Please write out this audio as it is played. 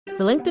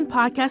The LinkedIn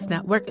Podcast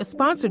Network is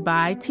sponsored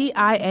by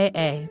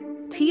TIAA.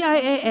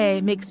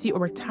 TIAA makes you a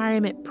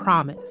retirement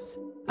promise,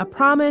 a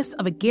promise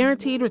of a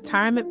guaranteed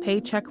retirement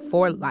paycheck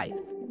for life.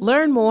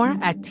 Learn more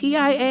at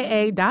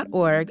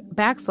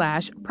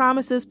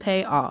TIAA.org/promises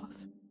pay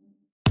off.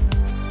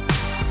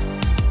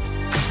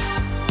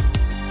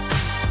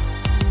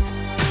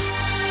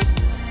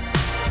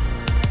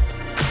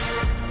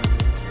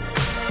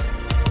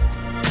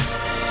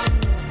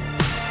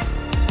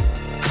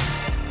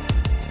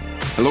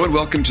 Hello and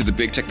welcome to the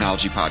Big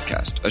Technology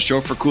Podcast, a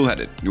show for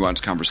cool-headed,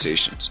 nuanced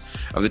conversations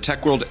of the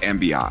tech world and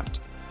beyond.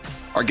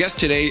 Our guest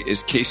today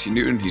is Casey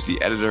Newton. He's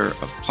the editor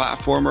of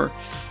Platformer.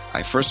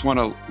 I first want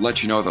to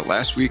let you know that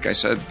last week I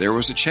said there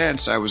was a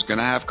chance I was going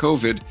to have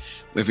COVID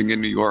living in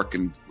New York,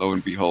 and lo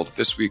and behold,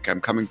 this week I'm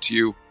coming to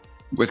you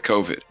with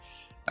COVID.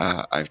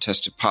 I've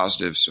tested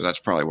positive, so that's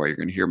probably why you're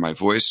going to hear my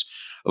voice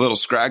a little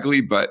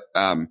scraggly, but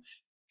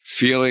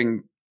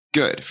feeling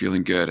good,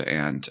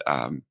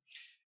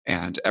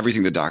 and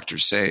everything the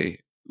doctors say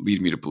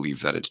lead me to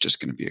believe that it's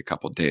just going to be a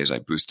couple of days. I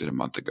boosted a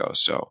month ago.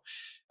 So,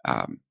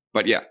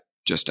 but yeah,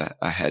 just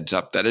a heads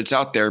up that it's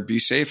out there. Be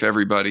safe,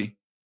 everybody.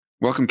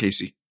 Welcome,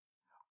 Casey.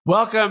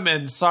 Welcome,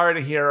 and sorry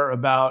to hear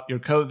about your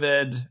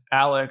COVID,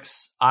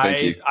 Alex.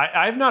 Thank you.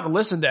 I've not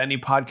listened to any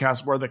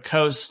podcast where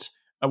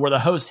the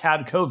host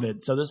had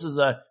COVID. So it's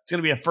going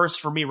to be a first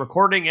for me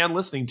recording and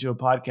listening to a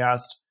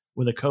podcast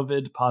with a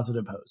COVID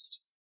positive host.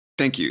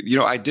 Thank you. You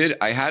know, I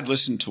had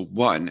listened to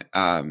one.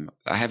 I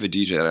have a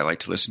DJ that I like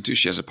to listen to.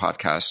 She has a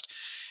podcast,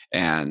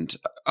 and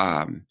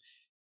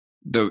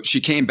she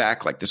came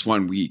back like this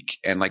 1 week,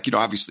 and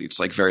obviously it's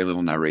like very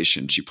little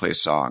narration. She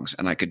plays songs,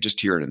 and I could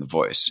just hear it in the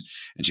voice.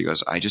 And she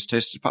goes, "I just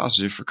tested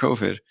positive for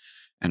COVID,"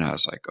 and I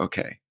was like,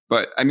 "Okay."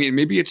 But I mean,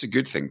 maybe it's a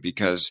good thing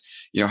because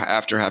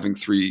after having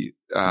 3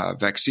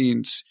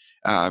 vaccines,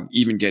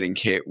 even getting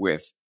hit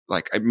with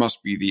it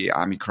must be the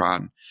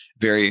Omicron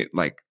variant.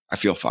 I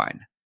feel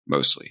fine.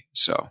 Mostly.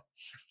 So,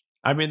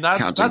 I mean,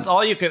 that's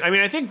all you can. I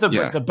mean, I think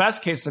the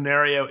best case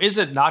scenario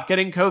isn't not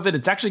getting COVID.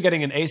 It's actually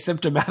getting an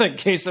asymptomatic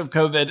case of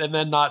COVID and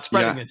then not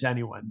spreading it to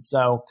anyone.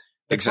 So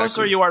the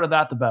closer you are to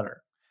that, the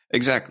better.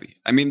 Exactly.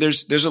 I mean,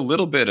 there's a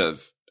little bit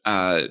of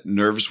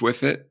nerves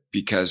with it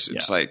because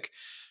it's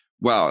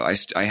wow,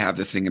 I have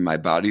the thing in my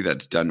body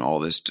that's done all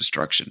this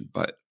destruction.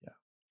 But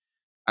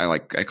I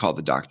called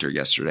the doctor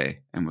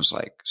yesterday and was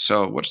like,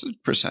 "So what's the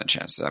 %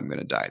 chance that I'm going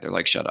to die?" They're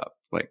like, "Shut up."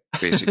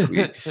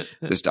 Basically,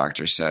 this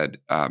doctor said,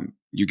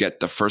 you get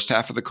the first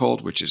half of the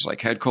cold, which is like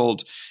head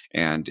cold.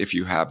 And if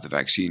you have the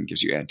vaccine,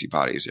 gives you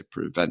antibodies. It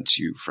prevents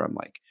you from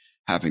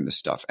having the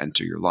stuff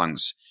enter your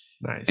lungs.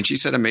 Nice. And she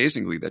said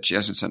amazingly that she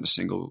hasn't sent a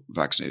single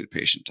vaccinated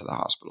patient to the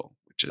hospital,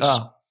 which is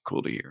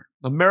cool to hear.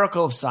 A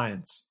miracle of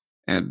science.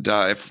 And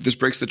if this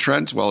breaks the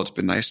trend, well, it's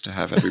been nice to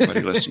have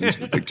everybody listening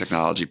to the Big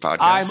Technology Podcast.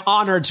 I'm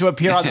honored to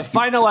appear on the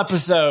final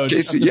episode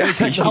Casey, of the Big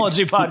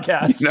Technology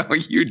Podcast.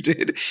 You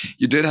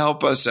did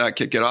help us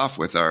kick it off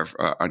with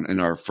in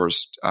our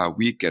first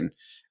week, and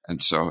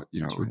so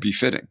it would be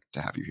fitting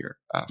to have you here.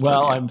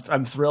 Well,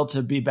 I'm thrilled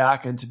to be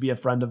back and to be a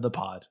friend of the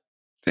pod.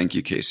 Thank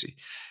you, Casey.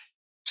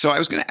 So I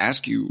was going to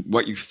ask you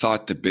what you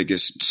thought the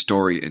biggest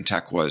story in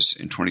tech was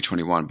in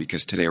 2021,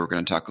 because today we're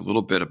going to talk a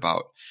little bit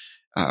about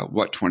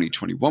what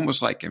 2021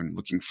 was like and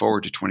looking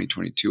forward to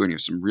 2022. And you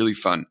have some really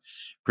fun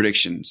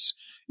predictions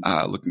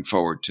looking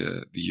forward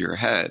to the year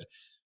ahead.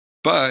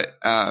 But,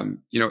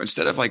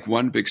 instead of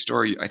one big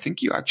story, I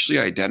think you actually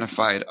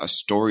identified a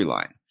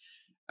storyline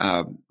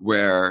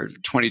where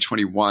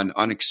 2021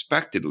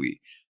 unexpectedly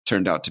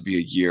turned out to be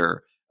a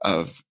year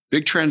of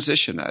big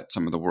transition at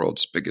some of the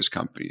world's biggest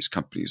companies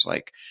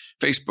like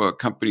Facebook,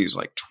 companies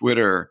like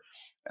Twitter,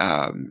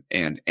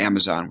 and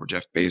Amazon, where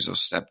Jeff Bezos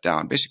stepped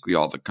down, basically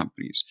all the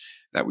companies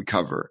that we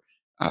cover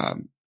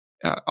on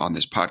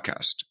this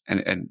podcast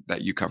and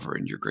that you cover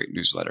in your great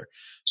newsletter.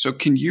 So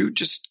can you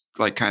just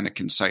kind of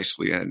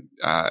concisely and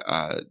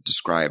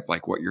describe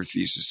what your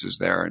thesis is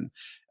there and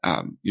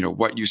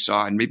what you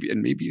saw and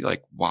maybe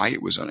why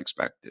it was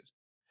unexpected?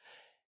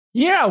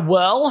 Yeah,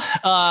 well,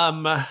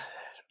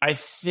 I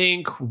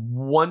think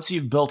once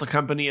you've built a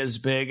company as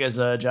big as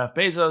a Jeff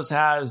Bezos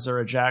has or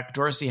a Jack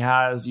Dorsey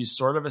has, you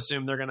sort of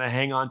assume they're going to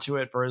hang on to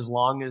it for as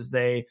long as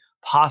they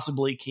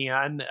possibly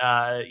can.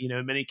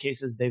 In many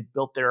cases, they've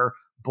built their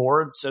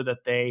boards so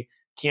that they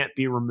can't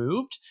be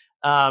removed.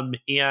 And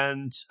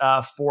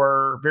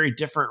for very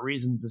different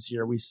reasons this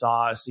year, we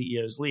saw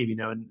CEOs leave.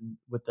 And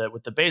with the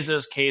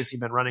Bezos case,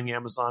 he'd been running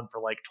Amazon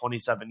for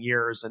 27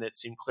 years, and it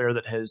seemed clear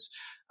that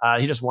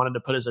he just wanted to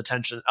put his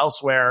attention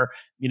elsewhere.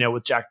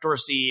 With Jack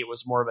Dorsey, it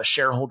was more of a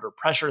shareholder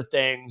pressure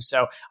thing.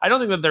 So I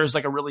don't think that there's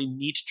a really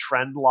neat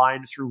trend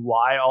line through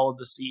why all of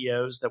the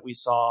CEOs that we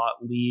saw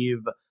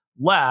leave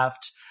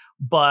left.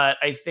 But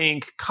I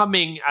think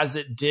coming as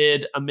it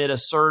did amid a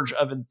surge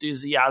of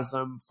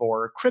enthusiasm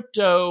for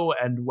crypto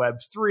and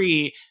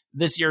Web3,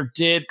 this year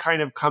did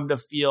kind of come to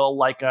feel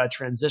like a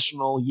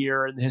transitional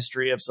year in the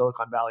history of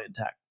Silicon Valley and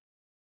tech.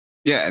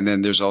 Yeah. And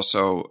then there's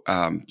also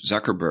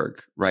Zuckerberg,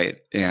 right?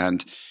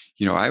 And,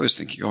 I was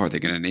thinking, are they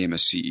going to name a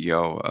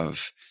CEO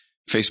of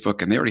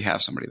Facebook, and they already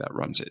have somebody that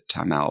runs it,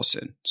 Tom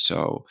Allison.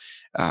 So,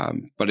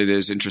 but it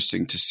is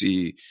interesting to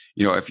see,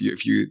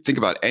 if you think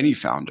about any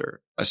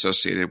founder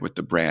associated with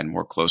the brand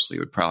more closely, it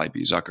would probably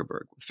be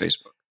Zuckerberg with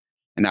Facebook.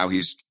 And now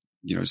he's,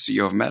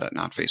 CEO of Meta,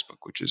 not Facebook,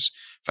 which is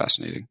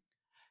fascinating.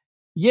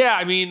 Yeah,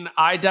 I mean,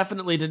 I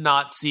definitely did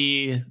not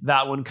see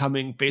that one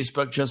coming.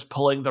 Facebook just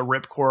pulling the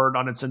ripcord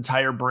on its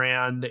entire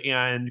brand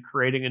and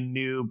creating a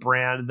new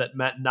brand that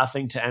meant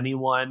nothing to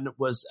anyone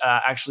was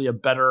actually a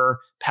better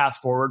path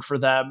forward for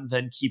them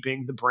than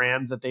keeping the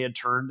brand that they had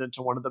turned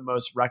into one of the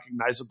most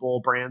recognizable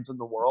brands in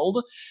the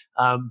world.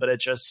 But it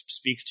just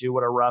speaks to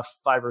what a rough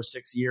 5 or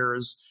 6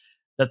 years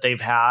that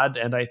they've had,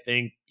 and I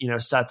think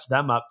sets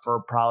them up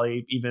for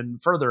probably even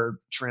further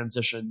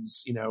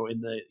transitions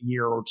in the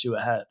year or two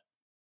ahead.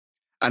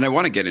 And I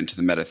want to get into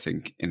the Meta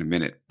thing in a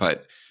minute,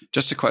 but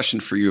just a question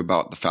for you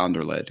about the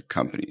founder-led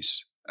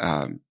companies.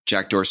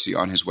 Jack Dorsey,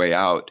 on his way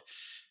out,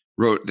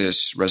 wrote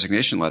this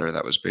resignation letter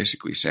that was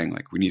basically saying,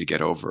 we need to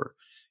get over,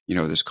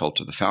 this cult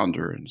of the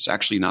founder, and it's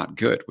actually not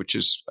good, which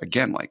is,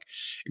 again,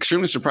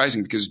 extremely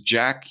surprising because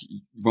Jack,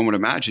 one would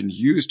imagine,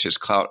 used his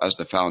clout as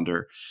the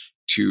founder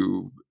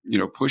to,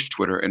 push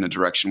Twitter in a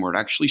direction where it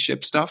actually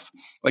ships stuff.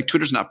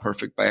 Twitter's not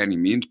perfect by any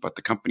means, but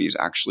the company is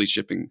actually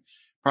shipping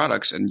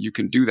products, and you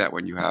can do that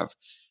when you have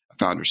a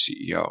founder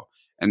CEO.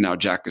 And now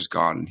Jack is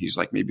gone, and he's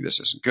like, maybe this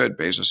isn't good.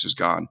 Bezos is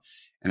gone.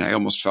 And I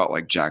almost felt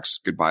like Jack's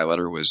goodbye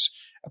letter was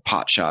a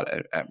pot shot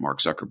at Mark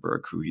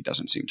Zuckerberg, who he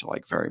doesn't seem to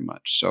like very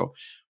much. So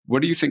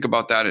what do you think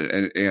about that?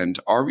 And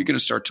are we going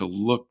to start to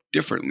look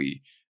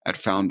differently at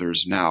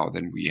founders now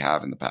than we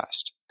have in the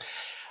past?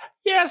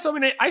 Yeah, so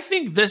I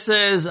think this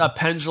is a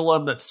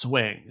pendulum that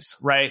swings,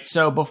 right?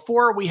 So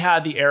before we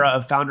had the era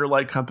of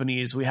founder-led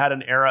companies, we had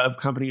an era of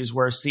companies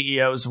where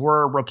CEOs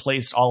were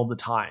replaced all the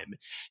time.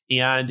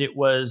 And it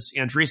was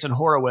Andreessen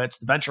Horowitz,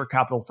 the venture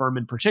capital firm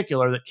in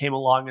particular, that came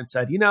along and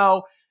said,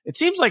 it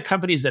seems like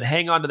companies that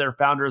hang on to their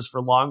founders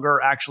for longer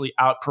actually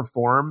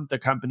outperform the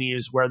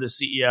companies where the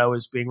CEO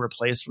is being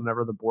replaced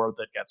whenever the board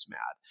that gets mad.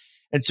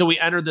 And so we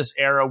entered this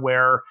era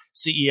where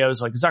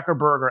CEOs like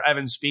Zuckerberg or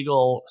Evan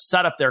Spiegel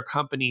set up their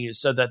companies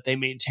so that they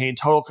maintained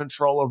total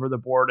control over the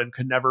board and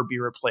could never be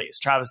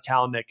replaced. Travis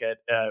Kalanick at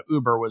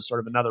Uber was sort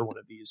of another one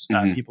of these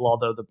people,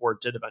 although the board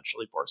did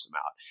eventually force him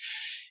out.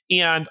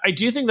 And I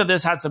do think that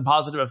this had some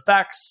positive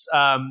effects,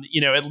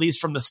 at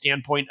least from the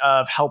standpoint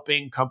of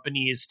helping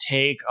companies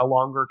take a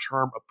longer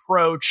term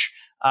approach.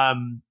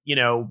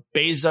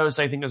 Bezos,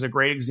 I think, is a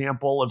great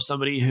example of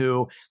somebody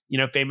who,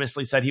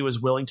 famously said he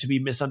was willing to be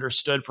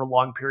misunderstood for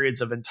long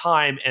periods of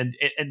time, and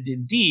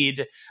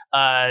indeed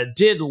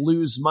did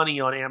lose money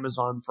on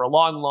Amazon for a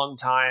long, long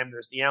time.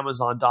 There's the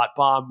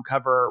Amazon.bomb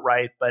cover,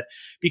 right? But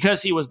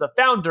because he was the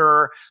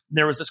founder,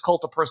 there was this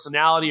cult of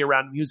personality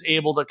around him. He was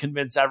able to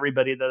convince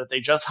everybody that if they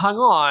just hung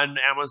on,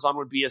 Amazon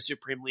would be a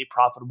supremely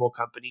profitable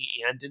company,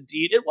 and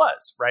indeed it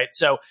was, right?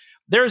 So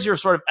there's your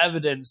sort of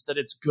evidence that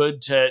it's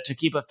good to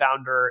keep a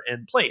founder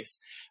in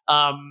place.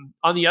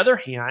 On the other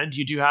hand,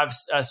 you do have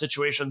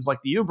situations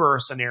like the Uber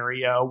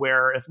scenario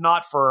where, if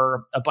not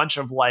for a bunch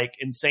of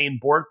insane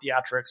board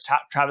theatrics,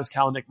 Travis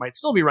Kalanick might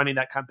still be running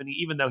that company,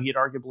 even though he had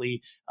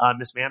arguably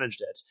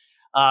mismanaged it.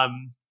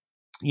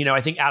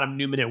 I think Adam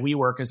Newman at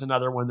WeWork is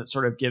another one that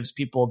sort of gives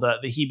people the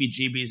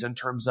heebie-jeebies in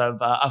terms of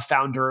a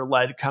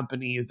founder-led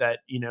company that,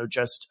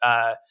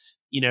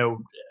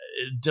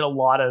 did a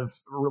lot of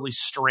really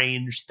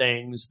strange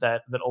things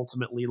that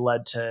ultimately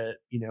led to,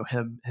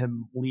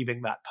 him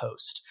leaving that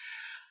post.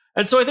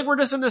 And so I think we're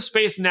just in this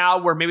space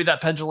now where maybe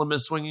that pendulum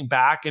is swinging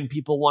back and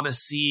people want to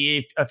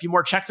see a few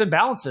more checks and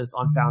balances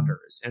on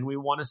founders. And we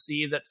want to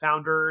see that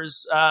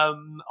founders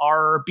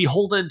are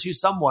beholden to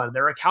someone.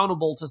 They're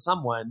accountable to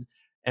someone.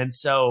 And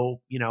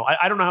so,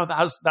 I don't know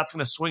how that's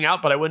going to swing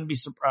out, but I wouldn't be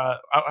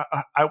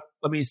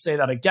let me say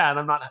that again.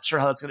 I'm not sure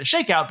how that's going to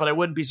shake out, but I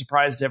wouldn't be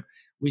surprised if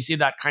we see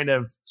that kind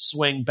of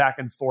swing back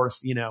and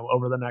forth,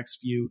 over the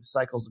next few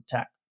cycles of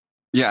tech.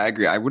 Yeah, I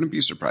agree. I wouldn't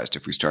be surprised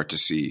if we start to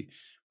see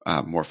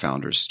more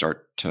founders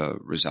start to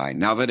resign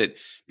now that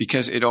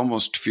because it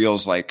almost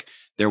feels like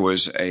there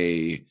was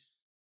a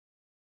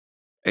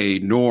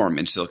norm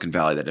in Silicon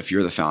Valley that if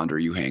you're the founder,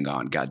 you hang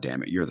on. God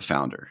damn it, you're the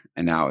founder.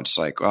 And now it's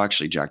like, well,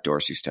 actually, Jack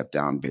Dorsey stepped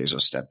down,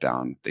 Bezos stepped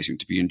down. They seem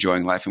to be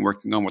enjoying life and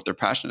working on what they're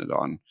passionate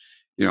on,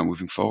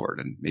 moving forward.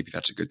 And maybe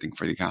that's a good thing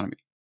for the economy.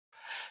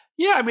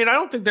 Yeah, I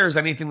don't think there's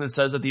anything that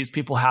says that these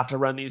people have to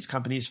run these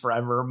companies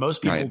forever.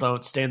 Most people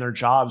don't stay in their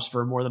jobs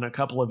for more than a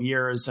couple of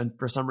years. And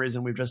for some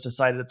reason, we've just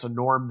decided it's a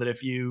norm that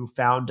if you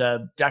found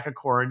a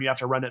decacorn, you have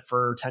to run it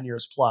for 10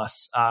 years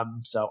plus.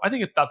 So I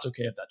think that's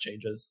okay if that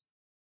changes.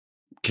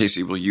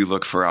 Casey, will you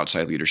look for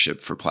outside leadership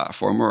for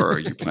Platform, or are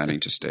you planning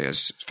to stay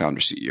as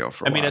founder CEO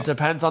for a while? It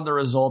depends on the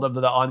result of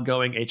the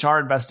ongoing HR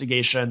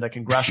investigation, the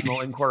congressional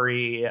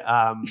inquiry,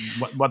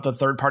 what the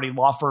third-party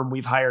law firm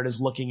we've hired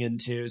is looking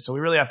into. So we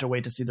really have to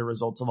wait to see the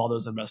results of all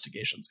those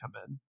investigations come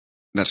in.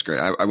 That's great.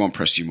 I won't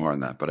press you more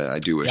on that, but I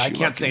do wish you I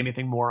can't say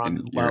anything more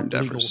on your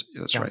endeavors.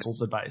 Legal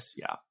counsel's advice.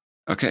 Yeah.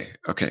 Okay.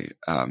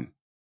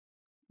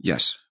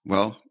 Yes.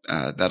 Well,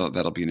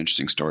 that'll be an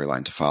interesting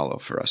storyline to follow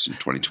for us in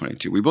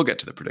 2022. We will get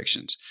to the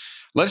predictions.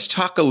 Let's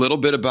talk a little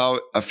bit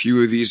about a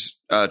few of these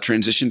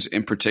transitions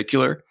in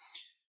particular.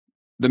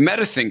 The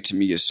Meta thing to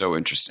me is so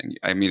interesting.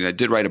 I mean, I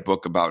did write a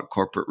book about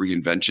corporate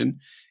reinvention,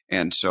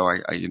 and so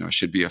I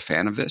should be a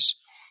fan of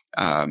this.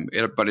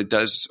 But it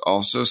does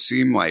also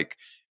seem like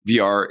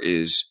VR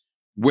is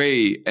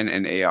way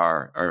and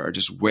AR are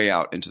just way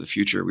out into the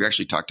future. We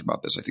actually talked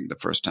about this, I think, the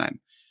first time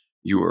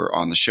you were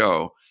on the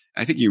show.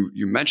 I think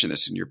you mentioned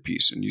this in your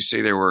piece, and you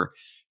say there were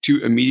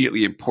two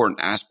immediately important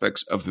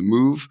aspects of the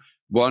move.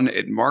 One,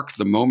 it marked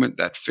the moment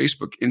that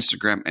Facebook,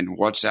 Instagram, and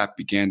WhatsApp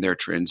began their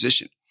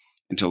transition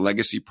into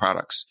legacy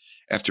products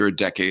after a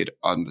decade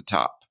on the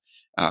top,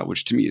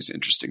 which to me is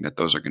interesting that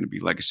those are going to be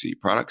legacy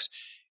products.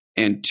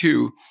 And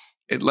two,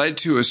 it led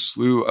to a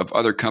slew of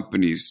other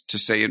companies to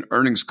say in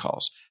earnings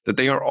calls that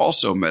they are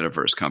also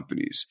metaverse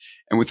companies.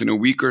 And within a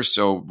week or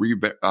so,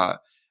 the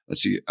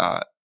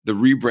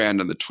rebrand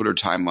on the Twitter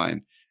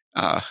timeline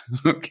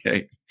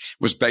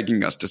was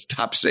begging us to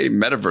stop saying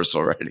metaverse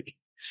already.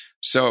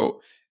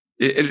 So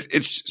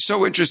it's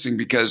so interesting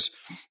because,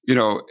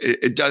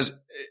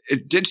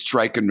 it did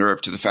strike a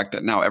nerve to the fact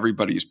that now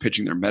everybody is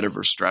pitching their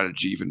metaverse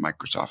strategy. Even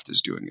Microsoft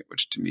is doing it,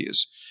 which to me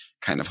is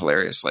kind of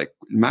hilarious. Like,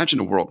 imagine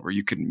a world where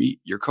you can meet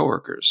your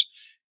coworkers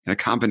in a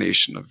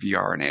combination of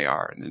VR and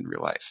AR and in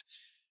real life.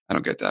 I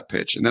don't get that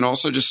pitch. And then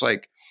also just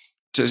like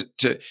to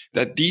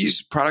that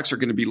these products are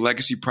going to be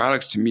legacy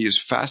products to me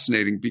is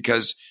fascinating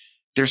because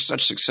they're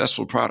such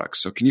successful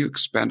products. So can you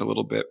expand a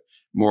little bit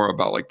more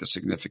about like the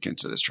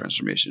significance of this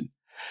transformation?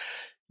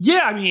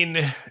 Yeah, I mean,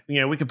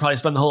 we could probably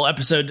spend the whole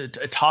episode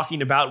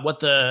talking about what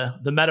the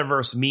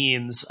metaverse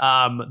means.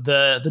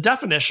 The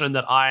definition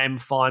that I'm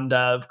fond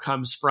of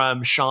comes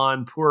from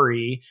Sean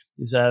Puri.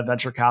 He's a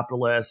venture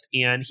capitalist,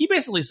 and he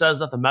basically says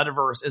that the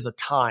metaverse is a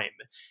time.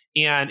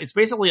 And it's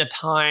basically a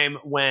time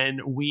when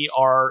we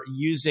are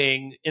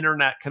using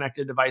internet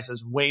connected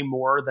devices way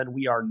more than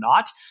we are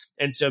not.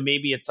 And so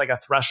maybe it's like a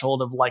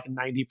threshold of like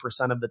 90%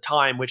 of the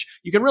time, which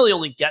you can really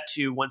only get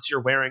to once you're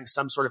wearing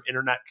some sort of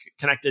internet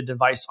connected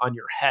device on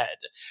your head.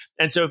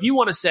 And so if you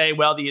want to say,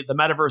 well, the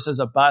metaverse is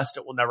a bust,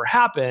 it will never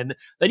happen,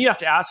 then you have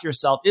to ask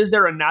yourself, is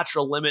there a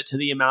natural limit to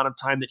the amount of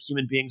time that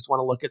human beings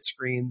want to look at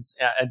screens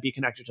and be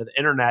connected to the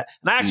internet?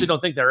 And I actually don't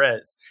think there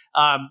is.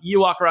 You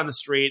walk around the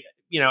street,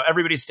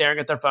 everybody's staring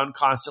at their phone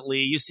constantly.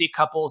 You see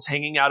couples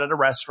hanging out at a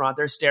restaurant,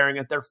 they're staring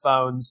at their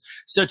phones.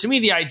 So to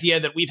me, the idea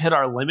that we've hit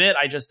our limit,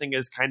 I just think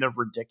is kind of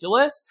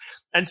ridiculous.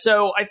 And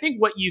so I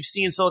think what you've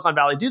seen Silicon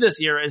Valley do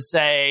this year is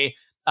say,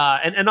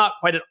 and not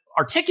quite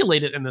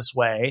articulate it in this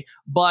way,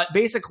 but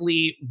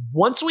basically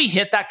once we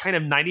hit that kind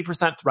of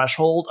 90%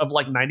 threshold of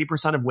like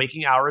 90% of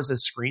waking hours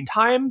as screen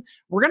time,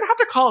 we're going to have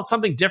to call it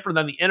something different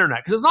than the internet,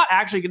 because it's not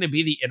actually going to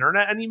be the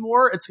internet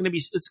anymore. It's going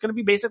to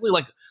be basically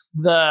like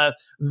the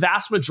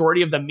vast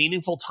majority of the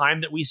meaningful time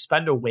that we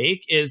spend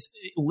awake is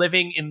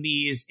living in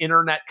these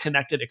internet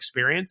connected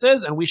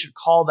experiences, and we should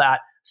call that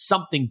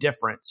something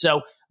different.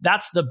 So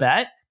that's the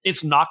bet.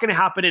 It's not going to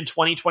happen in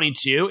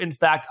 2022. In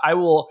fact, I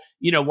will,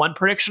 one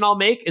prediction I'll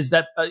make is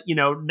that,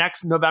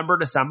 next November,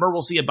 December,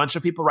 we'll see a bunch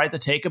of people write the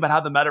take about how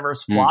the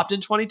metaverse flopped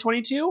in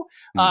 2022.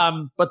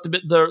 But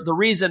the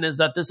reason is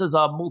that this is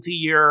a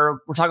multi-year,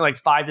 we're talking like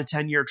 5 to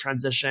 10 year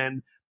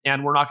transition,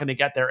 and we're not going to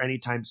get there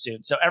anytime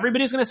soon. So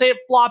everybody's going to say it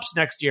flops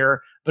next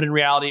year, but in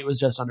reality, it was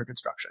just under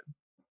construction.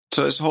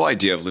 So this whole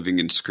idea of living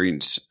in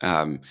screens,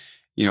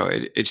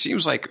 it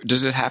seems like,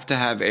 does it have to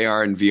have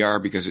AR and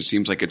VR? Because it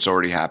seems like it's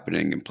already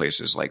happening in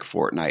places like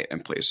Fortnite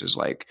and places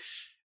like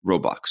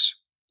Roblox.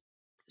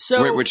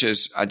 So, which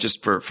is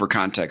just for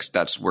context,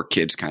 that's where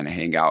kids kind of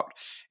hang out.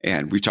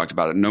 And we've talked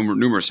about it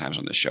numerous times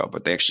on this show,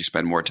 but they actually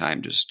spend more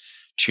time just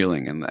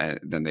chilling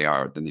than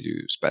they do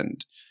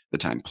spend the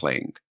time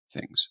playing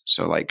things.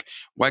 So like,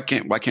 why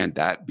can't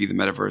that be the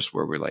metaverse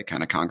where we're like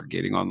kind of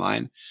congregating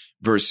online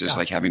versus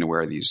like having to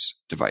wear these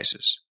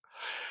devices?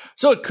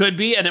 So it could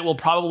be, and it will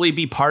probably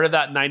be part of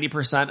that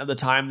 90% of the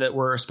time that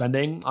we're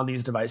spending on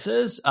these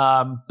devices.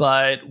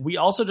 But we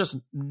also just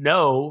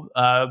know,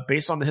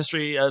 based on the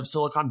history of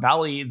Silicon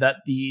Valley, that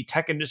the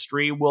tech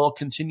industry will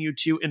continue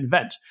to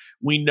invent.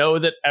 We know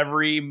that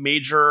every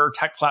major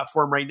tech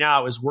platform right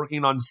now is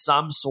working on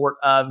some sort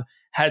of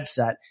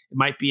headset. It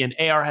might be an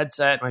AR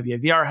headset, it might be a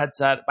VR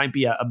headset, it might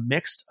be a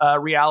mixed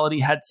reality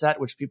headset,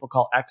 which people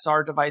call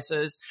XR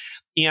devices.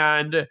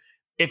 And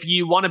if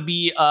you want to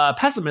be a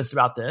pessimist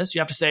about this,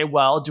 you have to say,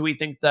 well, do we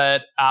think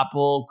that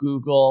Apple,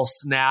 Google,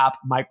 Snap,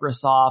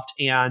 Microsoft,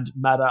 and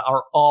Meta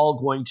are all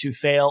going to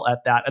fail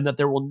at that, and that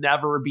there will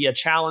never be a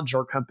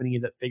challenger company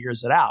that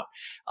figures it out?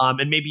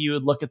 And maybe you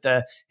would look at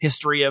the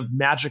history of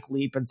Magic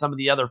Leap and some of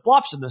the other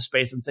flops in this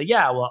space and say,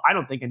 yeah, well, I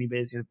don't think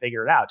anybody's going to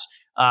figure it out.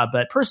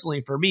 But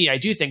personally, for me, I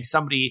do think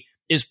somebody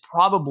is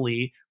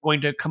probably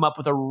going to come up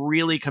with a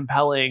really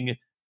compelling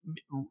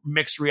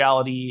mixed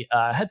reality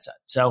headset.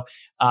 So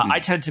I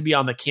tend to be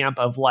on the camp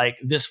of like,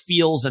 this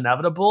feels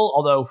inevitable,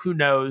 although who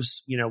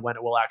knows, when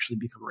it will actually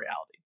become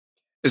reality.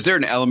 Is there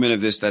an element of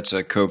this that's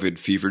a COVID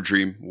fever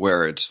dream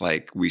where it's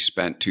like we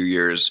spent 2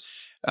 years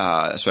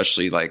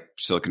especially like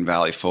Silicon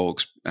Valley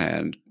folks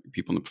and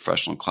people in the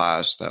professional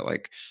class that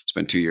like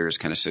spend 2 years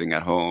kind of sitting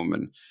at home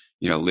and,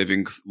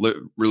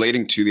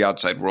 relating to the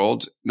outside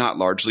world, not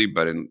largely,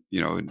 but in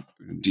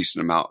a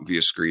decent amount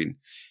via screen,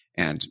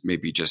 and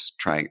maybe just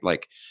trying,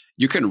 like,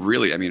 you can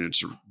really,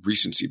 it's a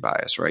recency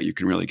bias, right? You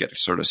can really get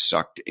sort of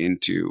sucked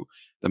into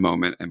the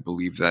moment and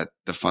believe that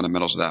the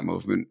fundamentals of that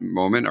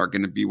moment are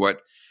going to be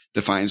what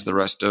defines the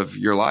rest of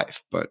your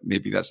life. But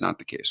maybe that's not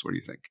the case. What do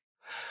you think?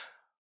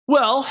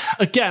 Well,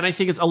 again, I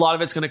think a lot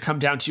of it's going to come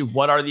down to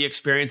what are the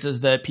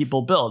experiences that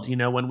people build.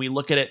 When we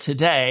look at it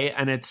today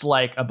and it's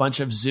like a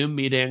bunch of Zoom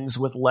meetings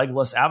with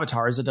legless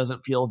avatars, it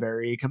doesn't feel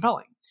very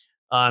compelling.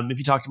 If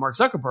you talk to Mark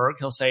Zuckerberg,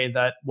 he'll say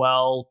that,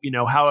 well,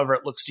 however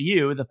it looks to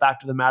you, the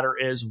fact of the matter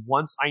is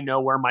once I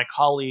know where my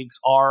colleagues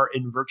are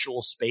in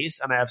virtual space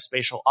and I have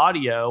spatial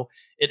audio,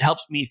 it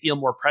helps me feel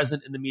more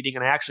present in the meeting.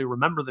 And I actually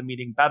remember the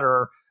meeting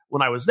better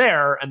when I was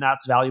there. And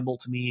that's valuable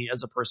to me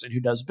as a person who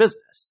does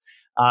business.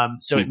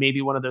 So it may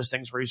be one of those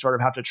things where you sort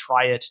of have to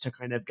try it to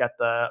kind of get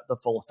the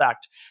full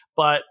effect.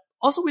 But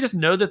also, we just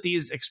know that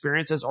these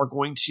experiences are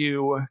going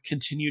to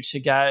continue to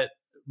get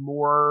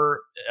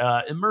more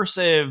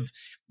immersive.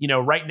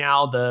 Right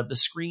now the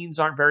screens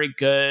aren't very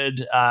good.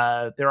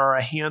 There are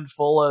a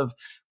handful of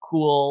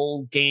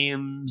cool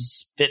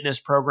games, fitness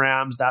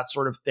programs, that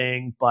sort of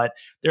thing, but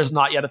there's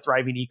not yet a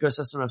thriving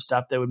ecosystem of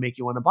stuff that would make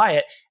you want to buy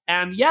it.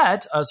 And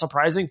yet, a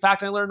surprising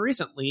fact I learned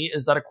recently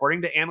is that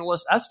according to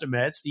analyst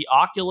estimates, the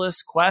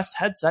Oculus Quest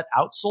headset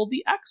outsold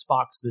the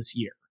Xbox this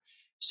year.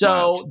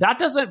 So that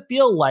doesn't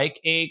feel like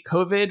a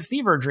COVID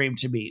fever dream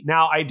to me.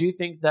 Now, I do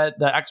think that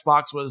the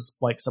Xbox was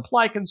like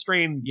supply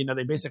constrained.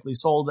 They basically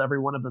sold every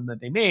one of them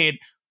that they made,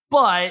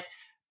 but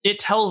it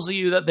tells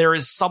you that there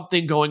is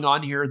something going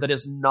on here that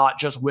is not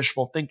just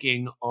wishful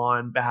thinking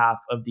on behalf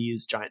of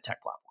these giant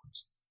tech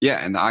platforms.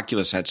 Yeah, and the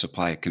Oculus had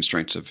supply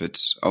constraints of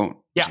its own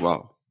as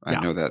well.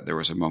 I know that there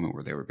was a moment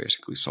where they were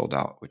basically sold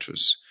out,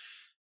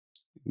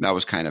 that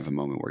was kind of a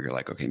moment where you're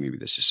like, okay, maybe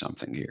this is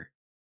something here.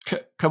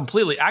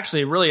 Completely.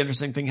 Actually, a really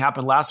interesting thing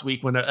happened last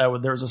week when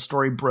there was a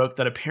story broke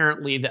that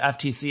apparently the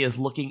FTC is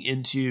looking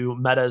into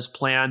Meta's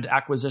planned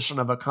acquisition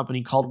of a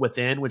company called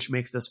Within, which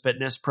makes this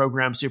fitness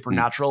program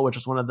Supernatural, which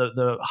is one of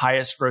the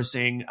highest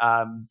grossing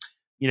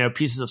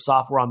pieces of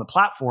software on the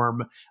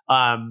platform.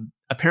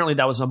 Apparently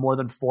that was a more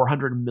than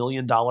 $400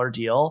 million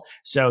deal.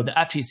 So the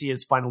FTC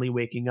is finally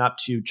waking up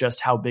to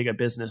just how big a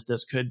business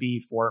this could be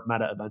for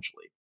Meta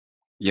eventually.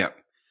 Yep.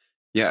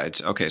 Yeah,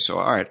 it's okay. So,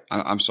 all right,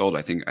 I'm sold.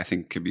 I think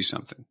it could be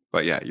something.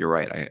 But yeah, you're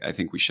right. I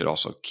think we should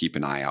also keep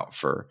an eye out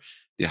for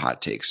the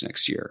hot takes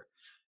next year.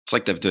 It's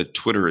like the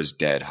Twitter is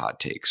dead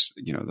hot takes.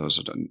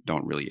 Those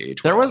don't really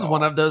age well. There was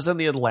one of those in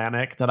the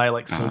Atlantic that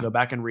I still go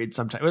back and read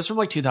sometimes. It was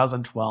from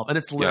 2012, and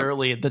it's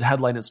literally the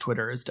headline is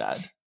Twitter is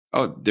dead.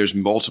 Oh, there's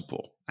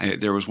multiple.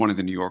 There was one in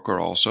the New Yorker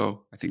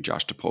also. I think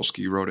Josh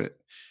Topolsky wrote it.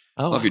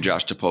 Oh, love you,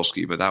 Josh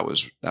Topolsky, but that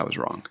was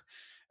wrong.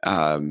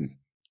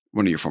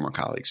 One of your former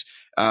colleagues.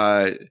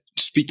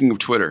 Speaking of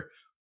Twitter,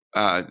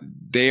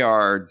 they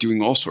are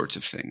doing all sorts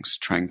of things,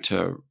 trying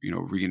to,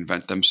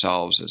 reinvent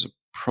themselves as a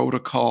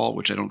protocol,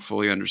 which I don't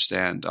fully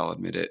understand. I'll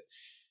admit it.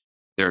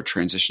 They're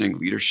transitioning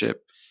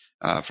leadership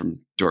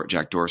from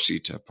Jack Dorsey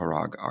to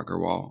Parag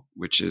Agrawal,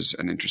 which is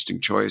an interesting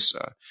choice.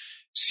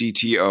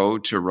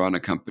 CTO to run a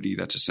company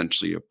that's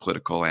essentially a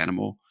political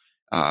animal.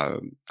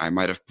 I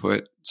might have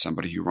put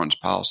somebody who runs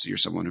policy or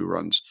someone who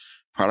runs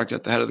product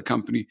at the head of the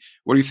company.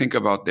 What do you think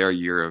about their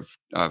year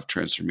of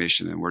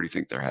transformation, and where do you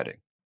think they're heading?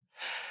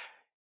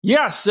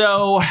 Yeah,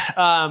 so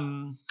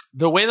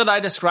the way that I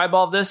describe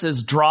all this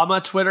is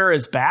drama Twitter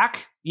is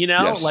back.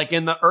 Yes. Like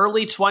in the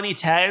early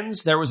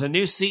 2010s, there was a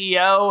new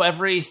CEO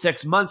every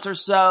 6 months or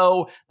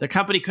so. The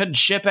company couldn't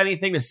ship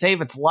anything to save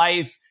its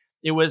life.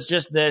 It was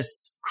just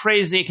this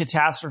crazy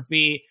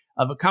catastrophe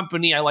of a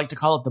company. I like to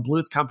call it the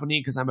Bluth Company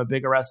because I'm a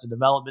big Arrested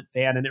Development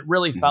fan, and it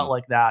really felt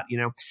like that,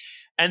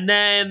 And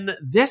then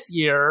this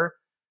year,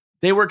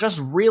 they were just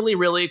really,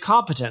 really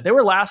competent. They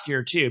were last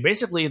year too.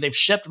 Basically, they've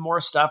shipped more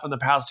stuff in the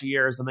past 2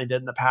 years than they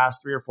did in the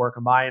past 3 or 4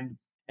 combined.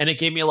 And it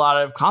gave me a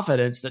lot of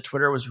confidence that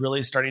Twitter was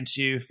really starting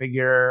to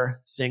figure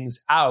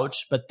things out.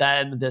 But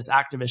then this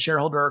activist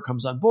shareholder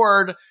comes on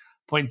board,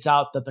 points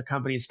out that the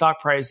company's stock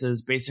price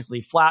is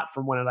basically flat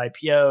from when it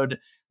IPO'd.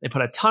 They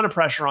put a ton of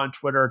pressure on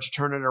Twitter to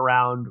turn it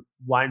around,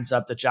 winds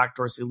up that Jack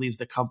Dorsey leaves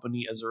the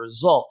company as a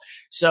result.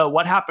 So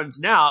what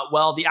happens now?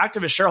 Well, the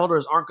activist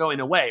shareholders aren't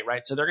going away,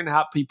 right? So they're going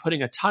to be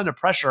putting a ton of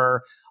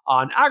pressure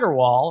on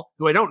Agrawal,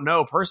 who I don't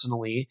know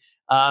personally,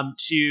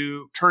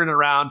 to turn it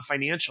around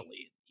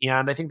financially.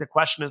 And I think the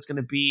question is going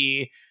to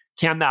be,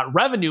 can that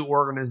revenue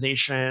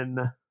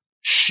organization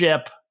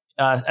ship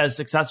as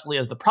successfully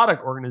as the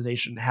product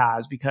organization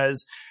has?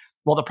 Because,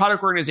 well, the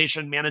product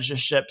organization managed to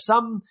ship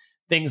some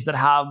things that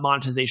have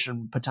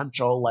monetization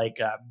potential, like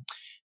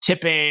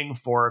tipping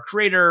for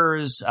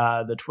creators,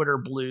 the Twitter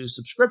Blue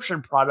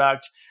subscription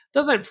product.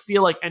 Doesn't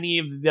feel like any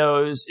of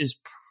those is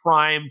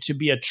primed to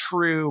be a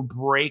true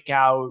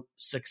breakout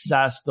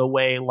success the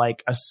way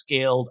like a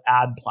scaled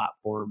ad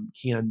platform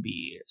can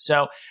be.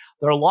 So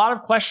there are a lot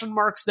of question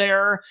marks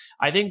there.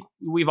 I think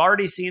we've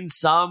already seen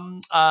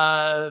some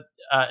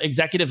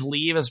executives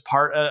leave as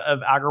part of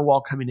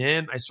Agarwal coming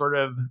in. I sort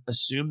of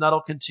assume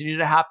that'll continue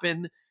to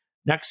happen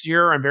next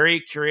year. I'm very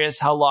curious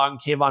how long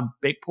Kayvon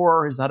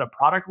Beykpour, who's the head of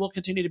product, will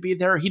continue to be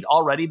there. He'd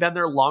already been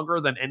there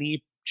longer than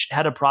any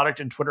head of product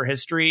in Twitter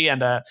history,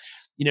 and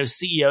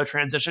CEO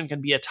transition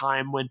can be a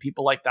time when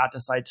people like that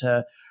decide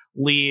to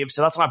leave.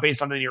 So that's not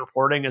based on any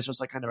reporting. It's just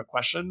like kind of a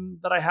question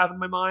that I have in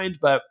my mind.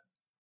 But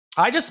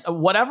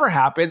whatever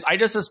happens, I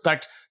just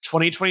suspect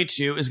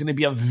 2022 is going to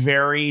be a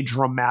very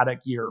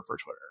dramatic year for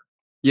Twitter.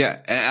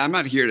 Yeah, and I'm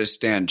not here to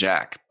stand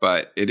Jack,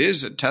 but it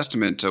is a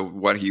testament to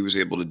what he was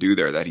able to do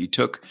there, that he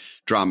took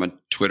drama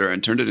Twitter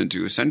and turned it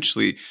into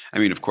essentially, I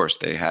mean, of course,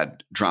 they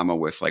had drama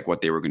with like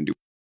what they were going to do,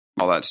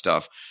 all that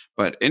stuff.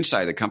 But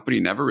inside, the company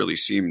never really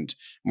seemed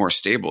more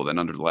stable than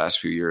under the last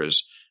few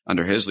years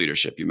under his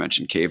leadership. You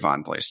mentioned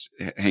Kayvon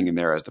hanging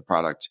there as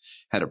the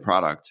head of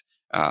product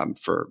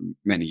for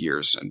many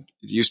years. And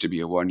it used to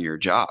be a 1-year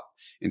job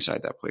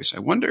inside that place. I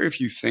wonder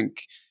if you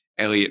think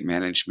Elliott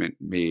management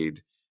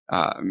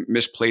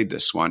misplayed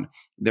this one.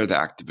 They're the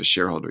activist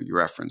shareholder you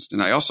referenced.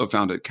 And I also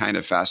found it kind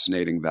of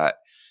fascinating that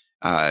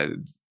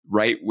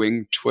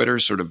right-wing Twitter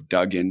sort of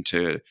dug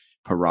into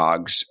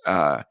Parag's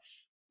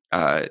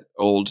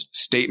old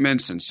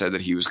statements and said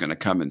that he was going to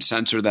come and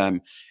censor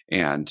them,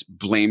 and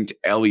blamed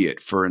Elliott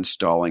for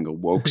installing a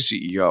woke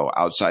CEO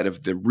outside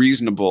of the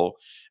reasonable,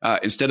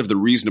 instead of the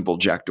reasonable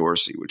Jack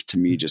Dorsey, which to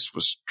me just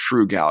was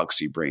true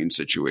galaxy brain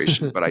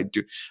situation. But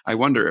I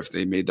wonder if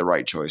they made the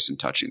right choice in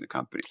touching the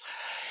company.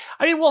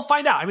 I mean, we'll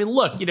find out. I mean,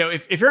 look,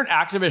 if you're an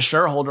activist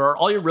shareholder,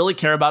 all you really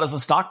care about is the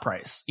stock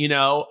price.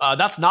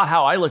 That's not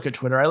how I look at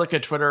Twitter. I look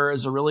at Twitter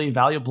as a really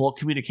valuable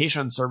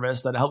communication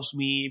service that helps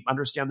me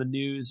understand the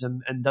news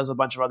and does a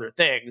bunch of other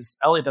things.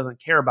 Elliott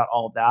doesn't care about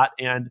all of that.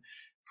 And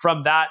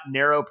from that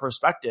narrow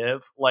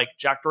perspective, like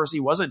Jack Dorsey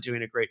wasn't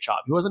doing a great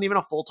job. He wasn't even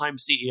a full-time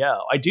CEO.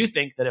 I do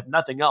think that if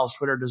nothing else,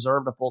 Twitter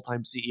deserved a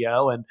full-time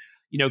CEO, and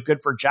good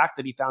for Jack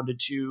that he founded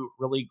 2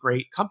 really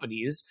great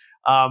companies.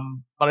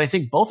 But I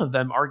think both of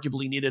them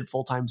arguably needed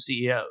full-time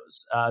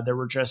CEOs. There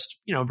were just,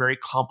 very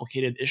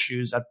complicated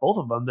issues at both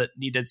of them that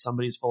needed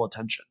somebody's full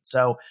attention.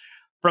 So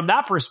from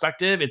that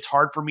perspective, it's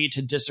hard for me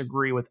to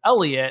disagree with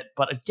Elliott.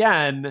 But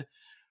again,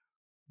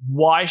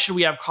 why should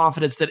we have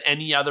confidence that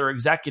any other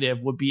executive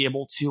would be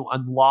able to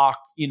unlock,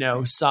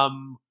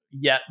 some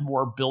yet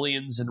more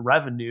billions in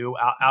revenue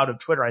out of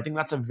Twitter? I think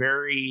that's a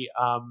very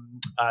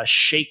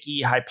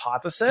shaky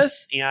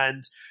hypothesis.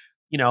 And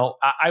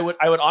I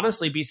would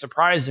honestly be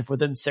surprised if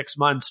within 6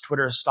 months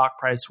Twitter's stock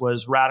price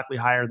was radically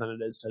higher than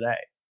it is today.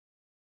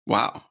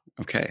 Wow.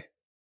 Okay,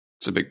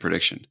 it's a big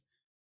prediction.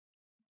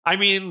 I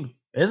mean,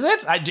 is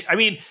it? I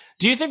mean,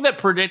 do you think that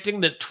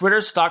predicting that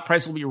Twitter's stock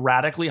price will be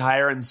radically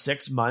higher in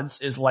 6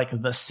 months is like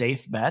the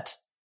safe bet?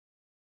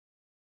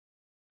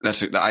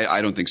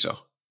 I don't think so.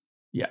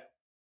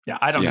 Yeah,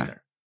 I don't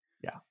either.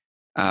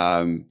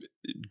 Yeah.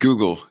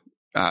 Google.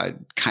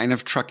 Kind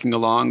of trucking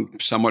along,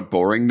 somewhat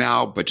boring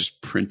now, but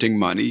just printing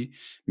money,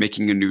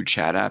 making a new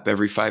chat app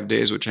every 5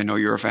 days, which I know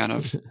you're a fan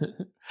of.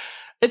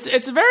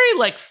 It's a very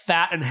like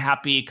fat and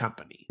happy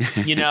company.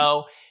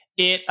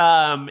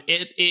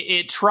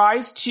 It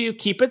tries to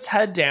keep its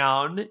head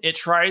down.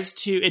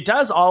 It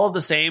does all of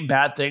the same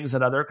bad things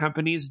that other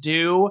companies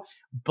do,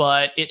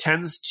 but it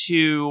tends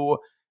to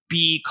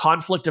be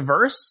conflict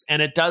averse,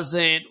 and it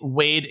doesn't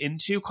wade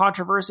into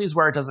controversies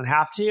where it doesn't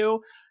have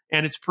to.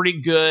 And it's pretty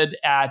good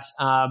at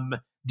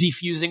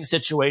defusing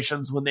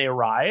situations when they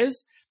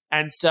arise.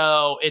 And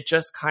so it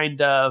just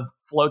kind of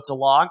floats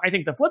along. I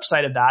think the flip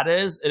side of that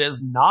is it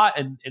is not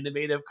an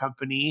innovative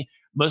company.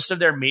 Most of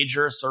their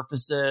major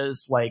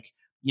surfaces, like,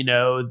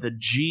 the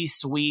G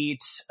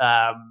Suite,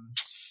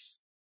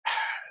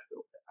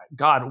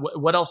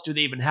 what else do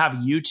they even have?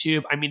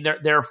 YouTube. I mean,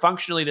 they're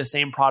functionally the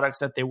same products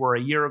that they were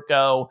a year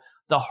ago.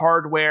 The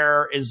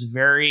hardware is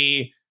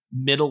very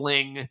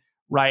middling.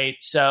 Right.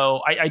 So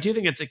I do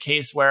think it's a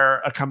case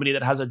where a company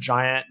that has a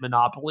giant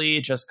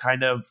monopoly just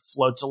kind of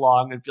floats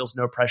along and feels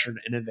no pressure to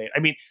innovate. I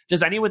mean,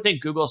 does anyone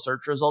think Google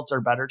search results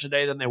are better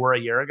today than they were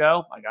a year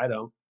ago? Like, I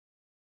don't.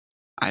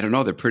 I don't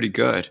know. They're pretty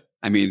good.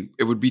 I mean,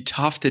 it would be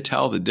tough to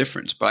tell the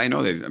difference, but I know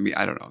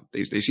I don't know.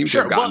 They seem to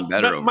have gotten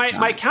better over time.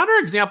 My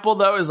counterexample,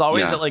 though, is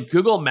always that like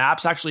Google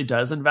Maps actually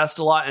does invest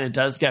a lot, and it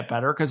does get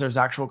better because there's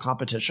actual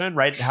competition,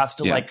 right? It has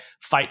to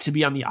fight to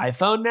be on the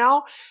iPhone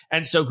now.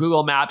 And so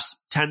Google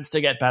Maps tends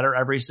to get better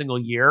every single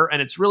year. And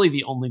it's really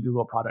the only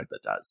Google product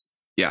that does.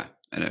 Yeah.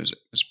 And it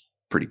was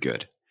pretty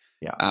good.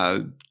 Yeah.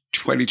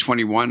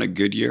 2021, a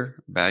good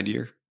year, bad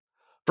year?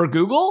 For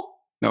Google?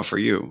 No, for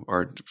you,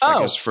 or I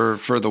guess for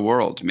the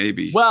world,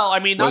 maybe. Well, I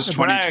mean, was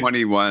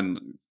 2021,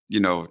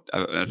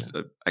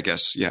 I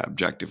guess,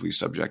 objectively,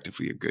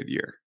 subjectively a good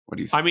year? What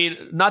do you think? I mean,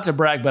 not to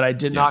brag, but I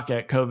did not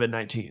get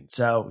COVID-19.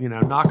 So,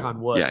 knock on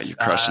wood. Yeah, you're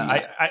crushing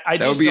that.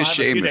 That would be a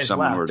shame if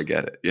someone were to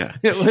get it. Yeah.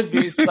 It would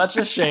be such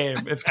a shame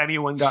if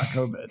anyone got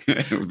COVID.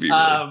 It would be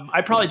really,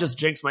 I probably just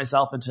jinxed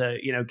myself into,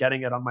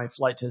 getting it on my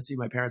flight to see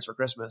my parents for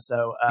Christmas.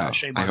 So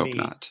shame on me. I hope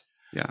not.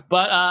 Yeah.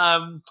 But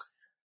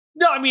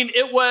no, I mean,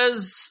 it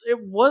was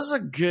a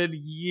good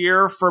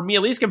year for me,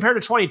 at least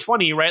compared to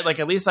 2020, right?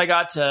 Like, at least I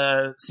got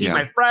to see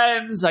my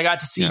friends. I got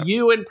to see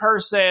you in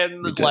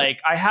person.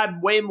 Like, I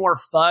had way more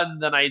fun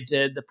than I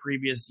did the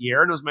previous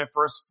year. And it was my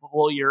first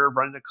full year of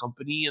running a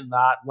company, and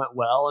that went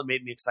well and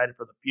made me excited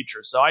for the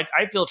future. So I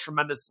feel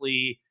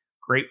tremendously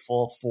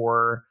grateful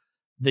for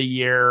the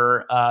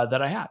year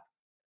that I had.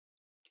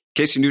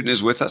 Casey Newton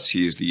is with us.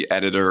 He is the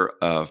editor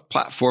of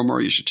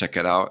Platformer. You should check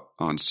it out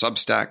on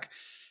Substack.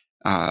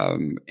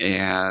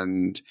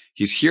 And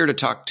he's here to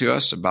talk to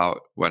us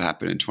about what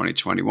happened in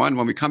 2021.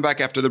 When we come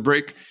back after the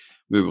break,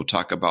 we will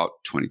talk about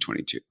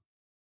 2022.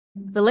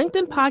 The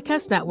LinkedIn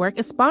Podcast Network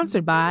is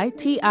sponsored by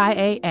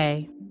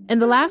TIAA. In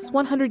the last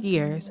 100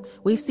 years,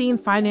 we've seen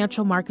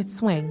financial markets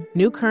swing,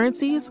 new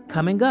currencies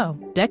come and go,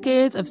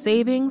 decades of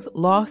savings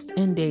lost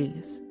in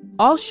days,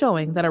 all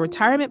showing that a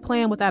retirement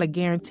plan without a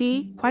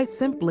guarantee, quite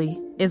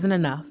simply, isn't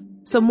enough.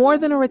 So more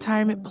than a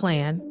retirement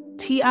plan,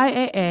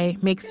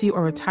 TIAA makes you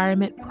a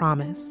retirement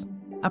promise.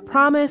 A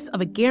promise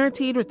of a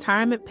guaranteed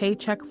retirement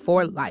paycheck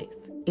for life.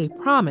 A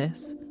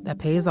promise that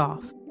pays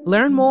off.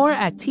 Learn more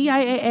at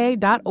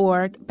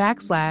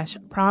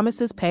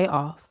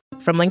TIAA.org/promisespayoff.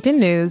 From LinkedIn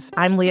News,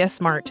 I'm Leah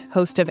Smart,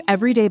 host of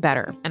Everyday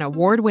Better, an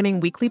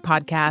award-winning weekly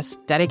podcast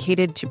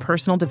dedicated to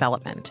personal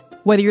development.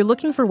 Whether you're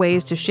looking for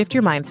ways to shift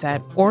your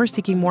mindset or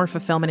seeking more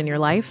fulfillment in your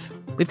life,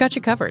 we've got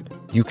you covered.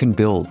 You can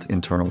build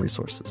internal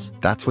resources.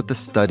 That's what the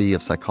study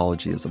of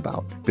psychology is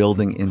about,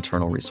 building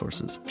internal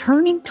resources.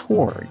 Turning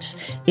towards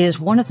is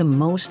one of the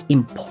most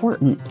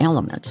important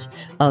elements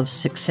of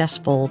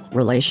successful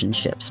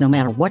relationships, no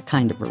matter what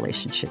kind of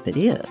relationship it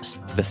is.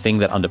 The thing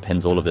that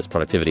underpins all of this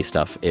productivity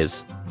stuff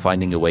is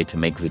finding a way to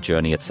make the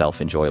journey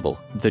itself enjoyable.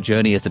 The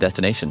journey is the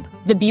destination.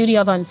 The beauty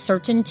of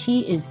uncertainty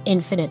is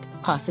infinite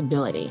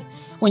possibility.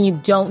 When you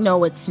don't know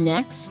what's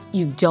next,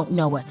 you don't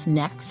know what's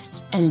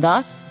next. And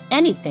thus,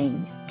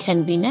 anything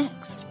can be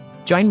next.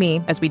 Join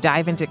me as we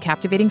dive into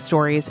captivating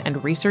stories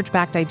and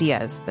research-backed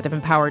ideas that have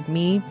empowered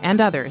me and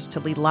others to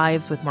lead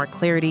lives with more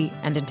clarity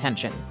and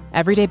intention.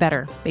 Everyday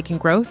Better, making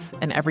growth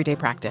an everyday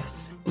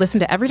practice. Listen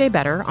to Everyday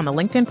Better on the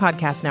LinkedIn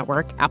Podcast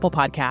Network, Apple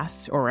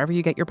Podcasts, or wherever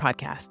you get your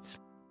podcasts.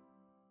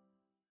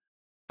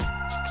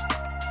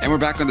 And we're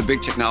back on the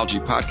Big Technology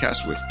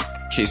Podcast with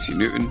Casey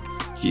Newton.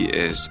 He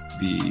is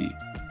the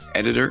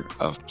editor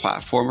of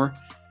Platformer.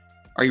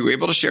 Are you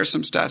able to share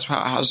some stats?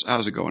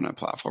 How's it going on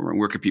Platformer, and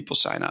where can people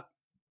sign up?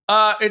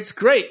 It's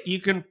great.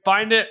 You can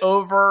find it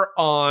over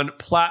on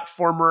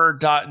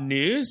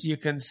platformer.news. You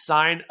can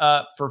sign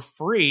up for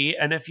free.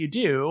 And if you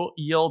do,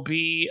 you'll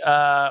be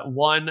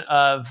one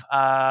of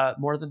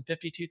more than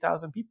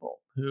 52,000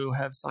 people who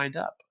have signed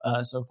up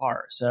so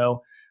far.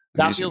 So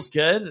that Amazing. Feels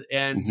good.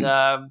 And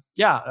and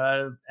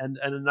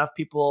enough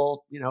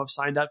people, have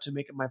signed up to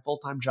make it my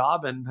full-time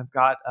job and have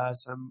got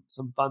some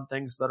fun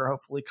things that are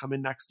hopefully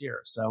coming next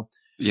year. So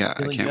yeah,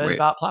 I can't wait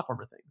about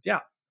Platformer things. Yeah.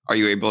 Are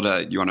you able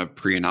to, you want to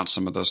pre-announce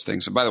some of those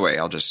things? And by the way,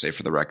 I'll just say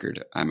for the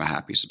record, I'm a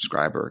happy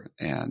subscriber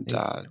and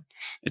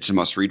it's a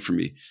must read for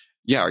me.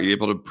 Yeah. Are you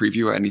able to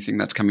preview anything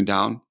that's coming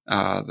down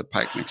the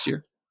pike next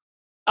year?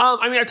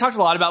 I talked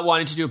a lot about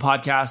wanting to do a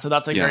podcast, so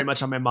that's very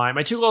much on my mind.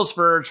 My two goals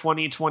for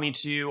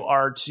 2022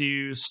 are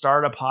to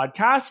start a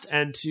podcast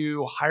and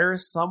to hire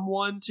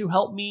someone to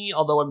help me,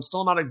 although I'm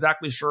still not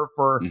exactly sure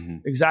for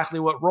exactly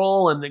what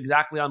role and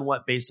exactly on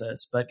what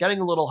basis. But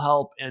getting a little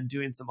help and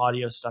doing some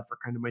audio stuff are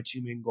kind of my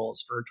two main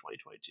goals for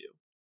 2022.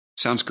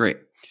 Sounds great.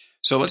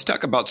 So let's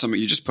talk about some.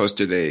 You just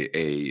posted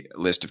a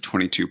list of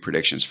 22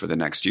 predictions for the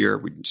next year.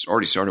 We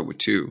already started with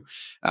 2,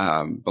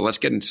 but let's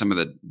get into some of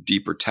the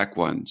deeper tech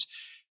ones.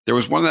 There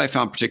was one that I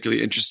found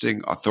particularly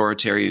interesting: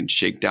 authoritarian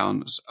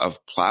shakedowns of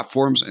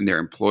platforms and their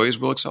employees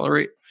will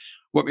accelerate.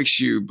 What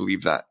makes you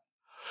believe that?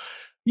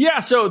 Yeah,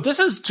 so this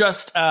is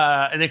just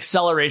an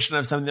acceleration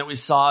of something that we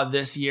saw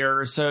this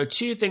year. So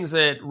 2 things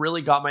that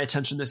really got my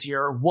attention this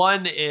year.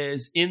 One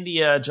is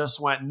India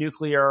just went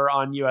nuclear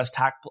on U.S.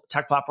 tech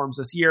platforms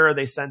this year.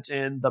 They sent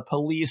in the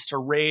police to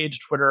raid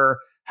Twitter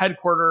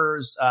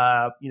headquarters,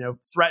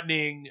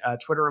 threatening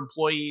Twitter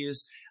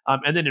employees.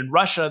 And then in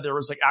Russia, there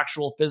was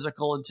actual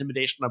physical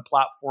intimidation of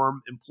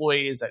platform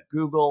employees at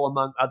Google,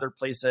 among other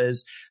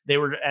places. They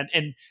were,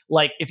 and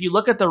if you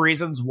look at the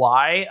reasons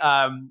why,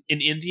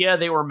 in India,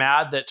 they were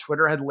mad that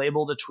Twitter had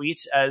labeled a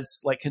tweet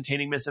as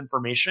containing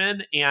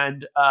misinformation.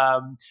 And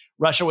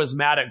Russia was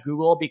mad at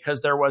Google because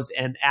there was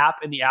an app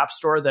in the App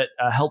Store that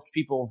helped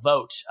people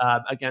vote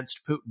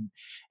against Putin.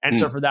 And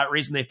so for that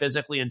reason, they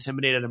physically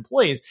intimidated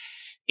employees.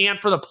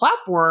 And for the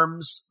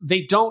platforms,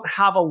 they don't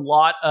have a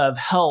lot of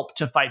help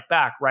to fight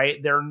back,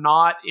 right? They're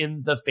not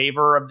in the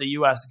favor of the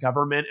US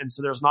government. And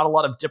so there's not a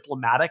lot of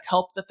diplomatic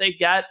help that they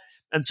get.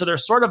 And so they're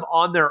sort of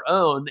on their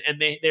own,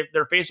 and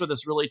they're faced with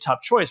this really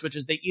tough choice, which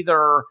is they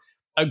either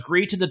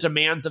agree to the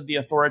demands of the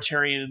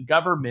authoritarian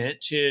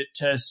government to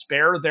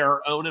spare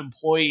their own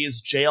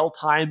employees jail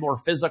time or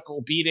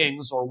physical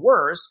beatings or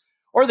worse,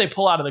 or they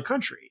pull out of the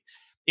country.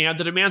 And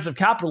the demands of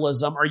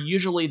capitalism are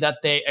usually that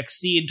they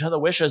accede to the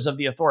wishes of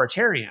the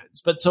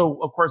authoritarians. But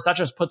so, of course, that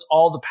just puts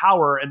all the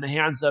power in the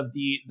hands of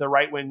the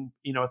right-wing,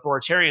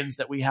 authoritarians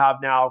that we have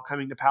now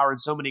coming to power in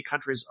so many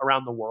countries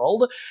around the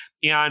world.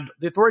 And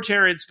the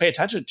authoritarians pay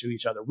attention to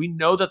each other. We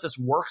know that this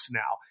works now.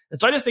 And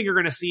so I just think you're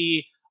going to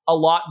see a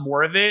lot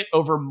more of it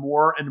over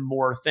more and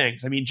more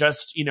things. I mean,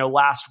 just,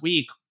 last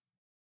week,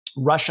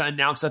 Russia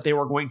announced that they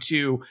were going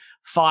to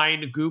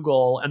fine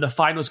Google, and the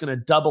fine was going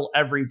to double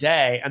every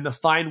day. And the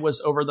fine was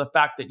over the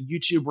fact that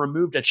YouTube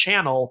removed a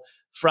channel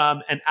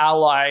from an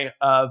ally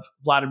of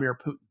Vladimir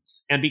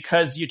Putin's. And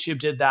because YouTube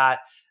did that,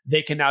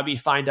 they can now be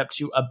fined up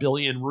to 1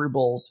 billion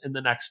rubles in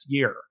the next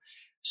year.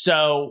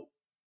 So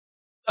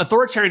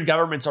authoritarian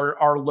governments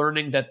are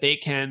learning that they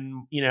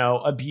can,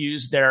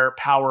 abuse their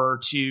power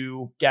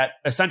to get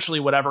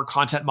essentially whatever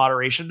content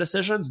moderation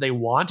decisions they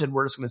want. And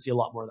we're just going to see a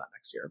lot more of that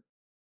next year.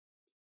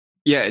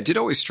 Yeah, it did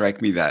always strike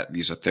me that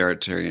these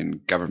authoritarian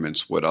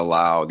governments would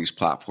allow these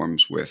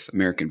platforms with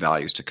American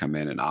values to come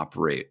in and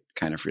operate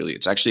kind of freely.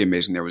 It's actually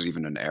amazing there was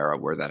even an era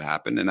where that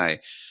happened. And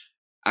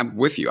I'm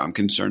with you. I'm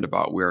concerned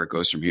about where it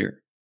goes from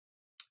here.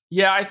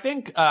 Yeah, I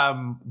think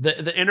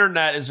the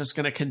internet is just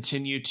going to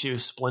continue to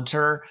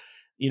splinter.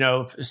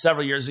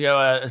 Several years ago,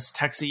 a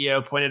tech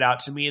CEO pointed out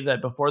to me that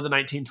before the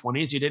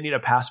 1920s, you didn't need a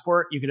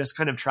passport. You could just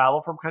kind of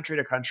travel from country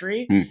to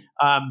country.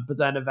 But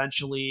then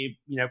eventually,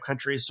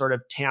 countries sort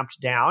of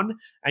tamped down.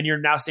 And you're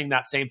now seeing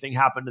that same thing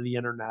happen to the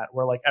internet,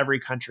 where like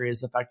every country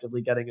is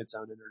effectively getting its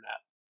own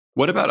internet.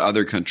 What about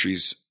other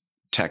countries'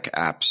 tech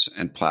apps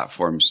and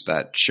platforms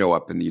that show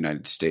up in the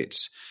United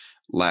States?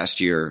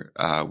 Last year,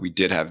 we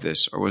did have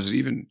this, or was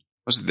it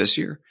this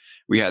year?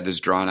 We had this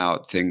drawn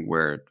out thing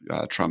where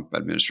Trump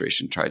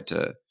administration tried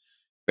to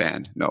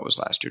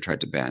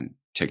ban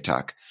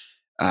TikTok.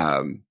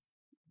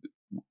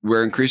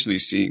 We're increasingly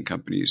seeing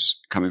companies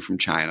coming from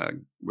China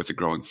with a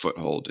growing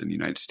foothold in the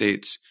United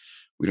States.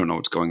 We don't know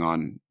what's going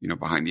on,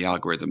 behind the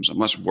algorithms. I'm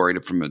less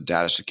worried from a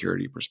data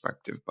security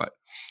perspective, but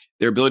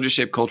their ability to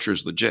shape culture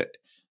is legit.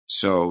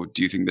 So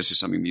do you think this is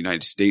something the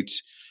United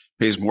States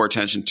pays more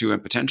attention to,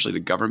 and potentially the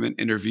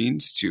government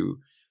intervenes to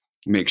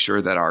make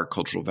sure that our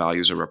cultural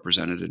values are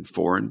represented in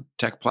foreign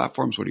tech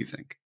platforms? What do you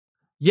think?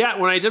 Yeah,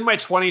 when I did my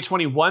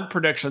 2021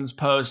 predictions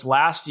post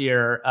last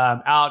year,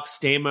 Alex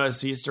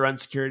Stamos, who used to run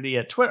security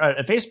at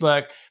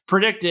Facebook,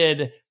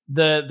 predicted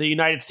the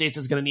United States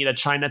is going to need a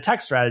China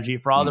tech strategy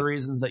for all the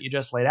reasons that you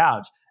just laid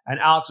out.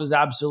 And Alex was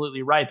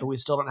absolutely right, but we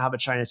still don't have a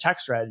China tech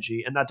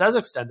strategy. And that does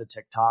extend to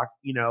TikTok,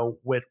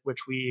 with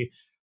which we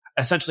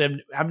essentially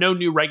have no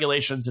new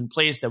regulations in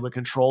place that would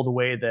control the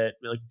way that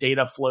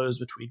data flows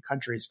between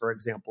countries, for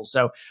example.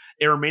 So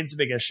it remains a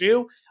big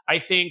issue. I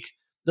think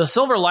the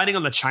silver lining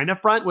on the China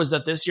front was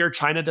that this year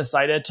China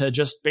decided to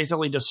just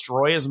basically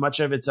destroy as much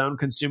of its own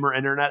consumer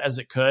internet as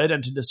it could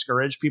and to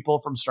discourage people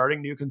from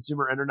starting new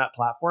consumer internet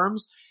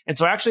platforms. And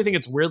so I actually think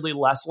it's weirdly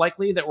less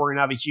likely that we're going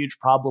to have a huge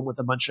problem with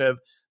a bunch of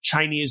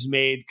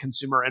Chinese-made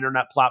consumer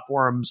internet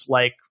platforms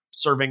like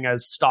serving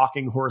as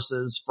stalking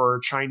horses for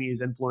Chinese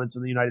influence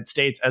in the United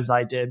States, as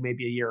I did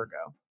maybe a year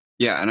ago.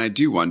 Yeah, and I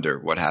do wonder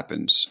what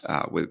happens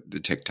with the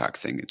TikTok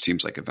thing. It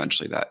seems like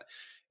eventually that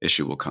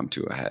issue will come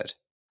to a head.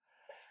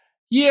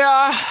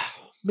 Yeah,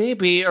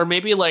 maybe. Or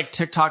maybe like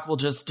TikTok will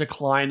just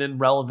decline in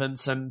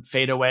relevance and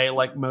fade away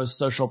like most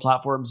social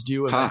platforms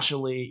do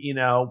eventually,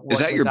 Is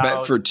that your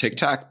bet for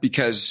TikTok?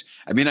 Because,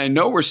 I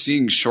know we're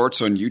seeing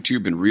shorts on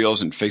YouTube and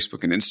Reels and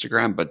Facebook and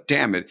Instagram, but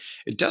damn it,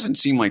 it doesn't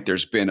seem like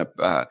there's been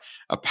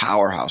a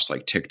powerhouse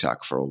like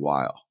TikTok for a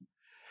while.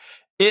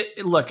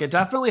 It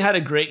definitely had a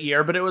great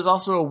year, but it was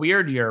also a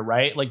weird year,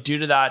 right? Like due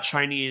to that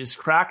Chinese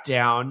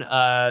crackdown,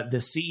 the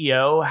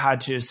CEO had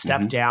to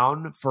step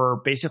down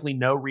for basically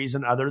no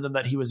reason other than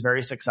that he was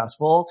very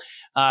successful.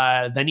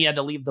 Then he had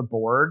to leave the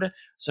board.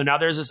 So now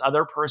there's this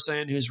other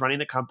person who's running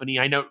the company.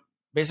 I know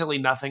basically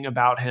nothing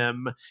about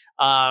him.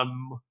 At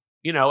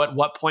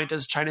what point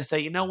does China say,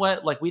 you know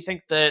what, like we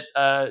think that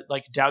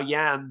like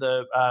Douyin,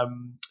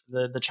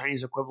 the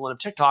Chinese equivalent of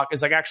TikTok,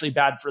 is like actually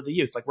bad for the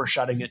youth. Like we're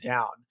shutting it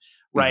down.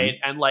 Right.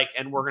 And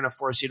we're going to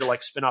force you to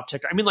spin off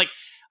TikTok.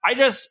 I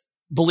just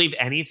believe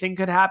anything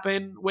could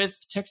happen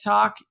with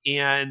TikTok.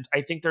 And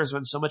I think there's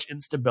been so much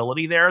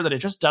instability there that it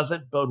just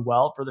doesn't bode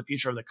well for the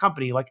future of the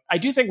company. I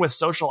do think with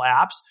social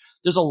apps,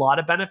 there's a lot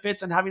of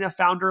benefits in having a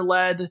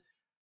founder-led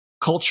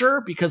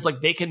culture because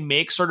they can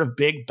make sort of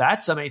big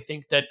bets. And I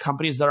think that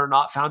companies that are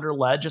not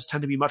founder-led just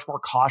tend to be much more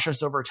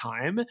cautious over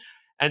time.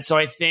 And so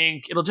I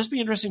think it'll just be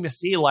interesting to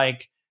see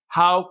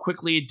how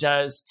quickly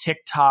does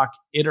TikTok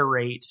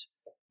iterate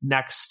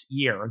next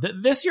year.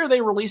 This year they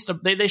released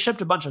they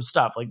shipped a bunch of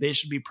stuff. They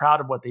should be proud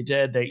of what they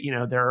did.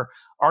 They're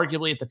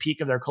arguably at the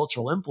peak of their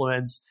cultural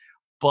influence,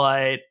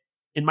 but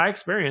in my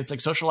experience,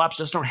 social apps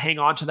just don't hang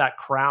on to that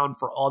crown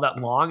for all that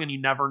long, and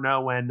you never know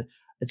when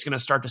it's going to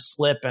start to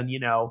slip and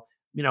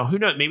who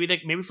knows?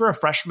 Maybe for a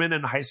freshman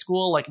in high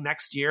school, like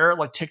next year,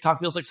 like TikTok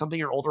feels like something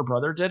your older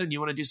brother did, and you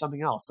want to do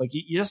something else. Like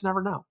you just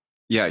never know.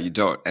 Yeah, you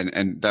don't.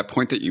 And that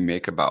point that you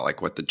make about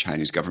like what the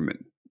Chinese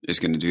government is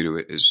going to do to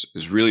it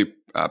is really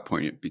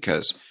poignant,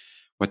 because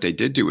what they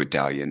did do with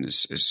Douyin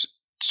is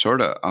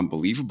sort of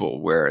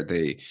unbelievable, where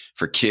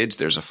for kids,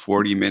 there's a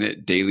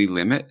 40-minute daily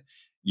limit.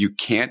 You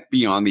can't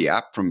be on the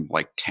app from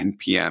like 10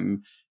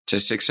 p.m. to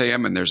 6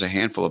 a.m. And there's a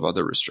handful of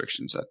other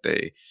restrictions that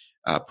they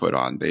put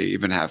on. They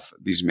even have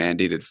these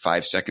mandated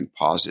 5-second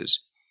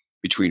pauses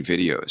between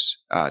videos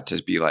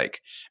to be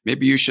like,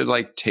 maybe you should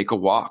like take a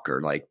walk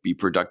or like be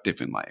productive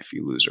in life,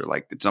 you loser.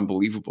 Like, it's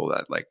unbelievable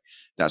that like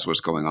that's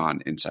what's going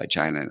on inside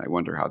China. And I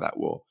wonder how that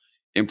will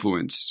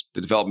influence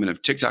the development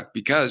of TikTok,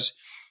 because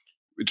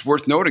it's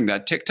worth noting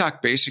that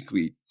TikTok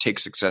basically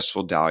takes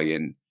successful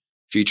Douyin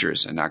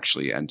features and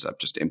actually ends up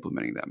just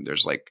implementing them.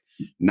 There's like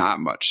not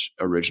much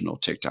original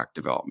TikTok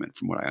development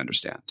from what I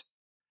understand.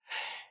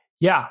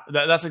 Yeah,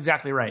 that's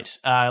exactly right.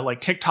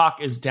 Like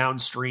TikTok is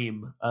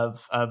downstream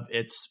of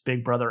its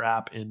Big Brother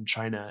app in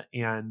China,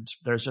 and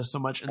there's just so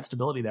much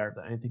instability there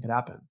that anything could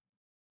happen.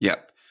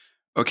 Yep.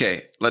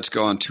 Okay, let's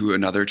go on to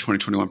another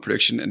 2021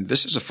 prediction, and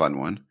this is a fun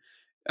one.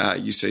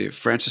 You say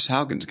Frances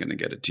Haugen's going to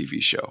get a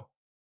TV show.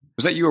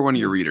 Was that you or one of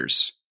your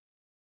readers?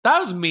 That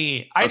was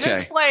me. I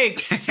just like...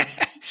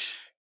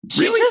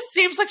 She Really? just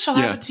seems like she'll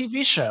have a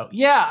TV show.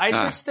 Yeah, I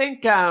just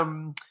think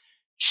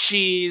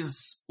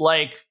she's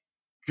like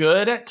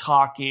good at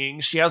talking.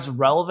 She has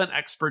relevant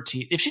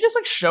expertise. If she just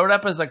like showed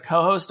up as a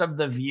co-host of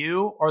The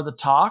View or The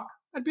Talk,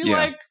 I'd be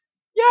like,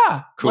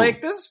 yeah, cool.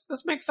 Like this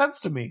makes sense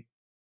to me.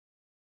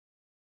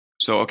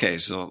 So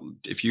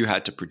if you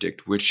had to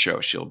predict which show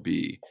she'll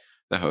be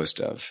the host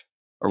of,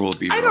 or will it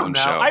be her own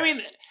show? I mean,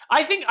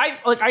 I think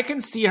I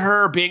can see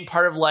her being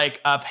part of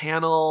like a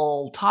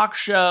panel talk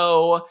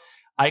show.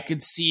 I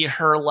could see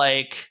her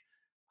like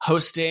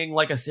hosting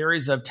like a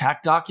series of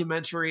tech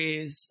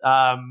documentaries.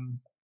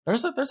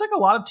 There's like a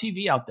lot of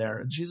TV out there,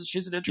 and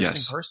she's an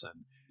interesting person.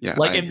 Yeah,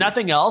 like if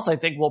nothing else, I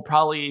think we'll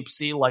probably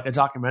see like a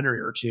documentary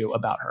or two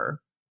about her.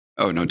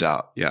 Oh, no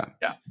doubt. Yeah.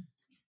 Yeah.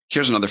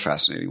 Here's another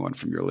fascinating one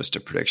from your list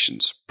of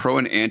predictions. Pro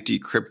and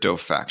anti-crypto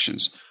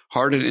factions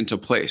harden into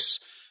place,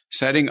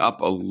 setting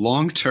up a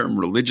long-term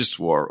religious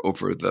war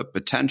over the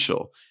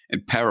potential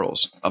and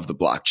perils of the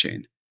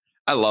blockchain.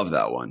 I love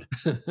that one.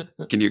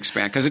 Can you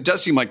expand? Because it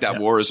does seem like that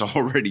war is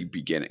already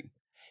beginning.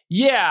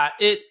 Yeah,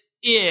 it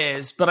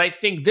is. But I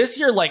think this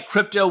year, like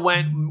crypto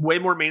went way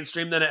more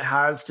mainstream than it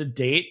has to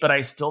date. But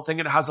I still think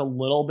it has a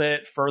little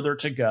bit further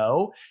to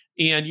go.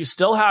 And you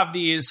still have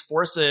these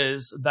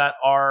forces that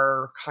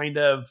are kind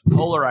of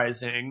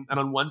polarizing. And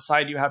on one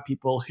side, you have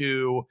people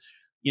who,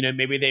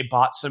 maybe they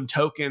bought some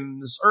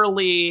tokens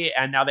early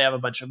and now they have a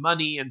bunch of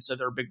money. And so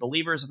they're big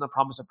believers in the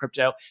promise of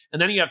crypto.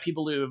 And then you have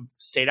people who've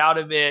stayed out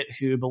of it,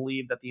 who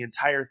believe that the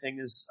entire thing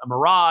is a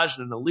mirage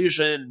and an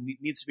illusion and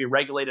needs to be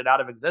regulated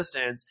out of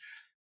existence.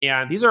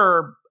 And these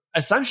are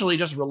essentially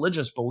just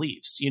religious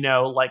beliefs,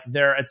 like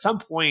they're at some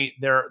point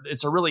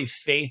it's a really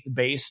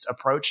faith-based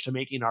approach to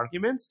making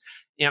arguments.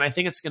 And I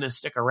think it's going to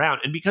stick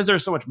around. And because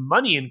there's so much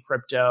money in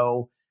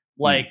crypto,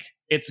 like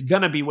it's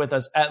going to be with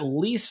us at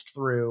least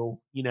through,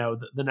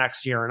 the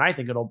next year. And I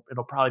think it'll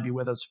probably be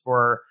with us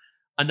for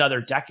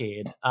another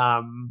decade.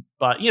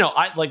 But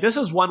I like, this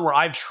is one where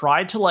I've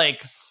tried to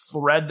like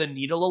thread the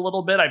needle a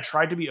little bit. I've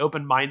tried to be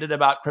open-minded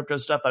about crypto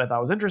stuff that I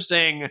thought was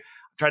interesting. I've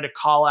tried to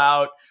call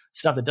out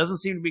stuff that doesn't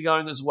seem to be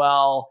going as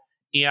well.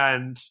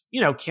 And,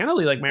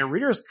 candidly, like my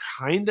readers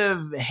kind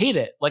of hate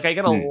it. Like I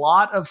get a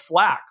lot of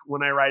flack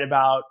when I write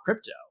about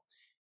crypto.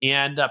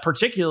 And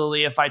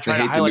particularly if I try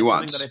to highlight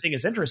something that I think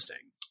is interesting.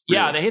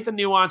 Really? Yeah, they hate the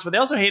nuance, but they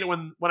also hate it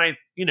when I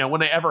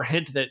ever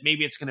hint that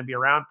maybe it's going to be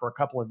around for a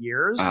couple of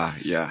years.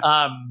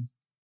 And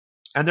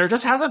there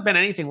just hasn't been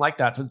anything like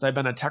that since I've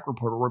been a tech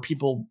reporter, where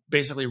people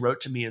basically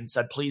wrote to me and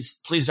said, please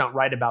don't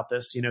write about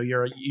this.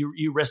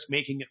 You risk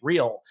making it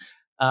real.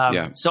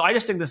 So I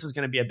just think this is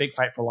going to be a big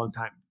fight for a long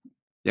time.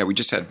 Yeah, we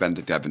just had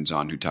Benedict Evans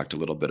on, who talked a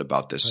little bit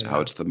about this, how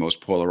it's the most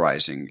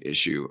polarizing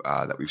issue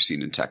that we've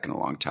seen in tech in a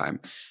long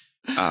time.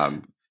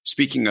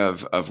 Speaking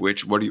of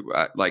which, what do you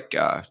like?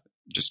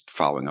 Just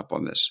following up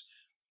on this,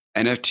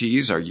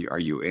 NFTs. Are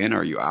you in?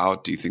 Are you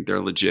out? Do you think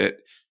they're legit?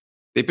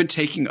 They've been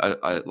taking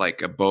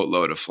a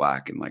boatload of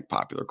flack in like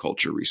popular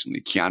culture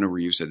recently. Keanu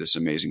Reeves had this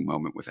amazing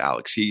moment with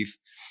Alex Heath,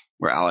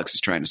 where Alex is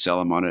trying to sell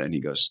him on it, and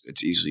he goes,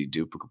 "It's easily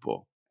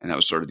duplicable," and that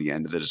was sort of the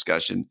end of the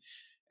discussion.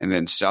 And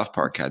then South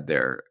Park had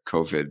their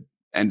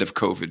end of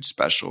COVID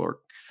special or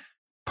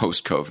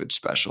post COVID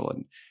special,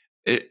 and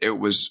it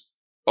was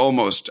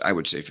almost, I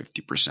would say,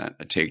 50%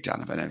 a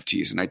takedown of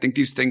NFTs. And I think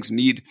these things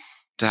need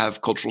to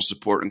have cultural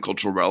support and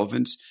cultural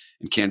relevance,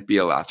 and can't be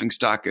a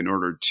laughingstock in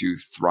order to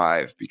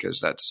thrive, because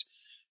that's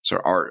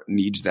sort of art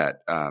needs that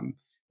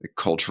the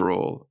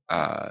cultural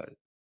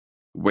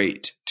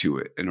weight to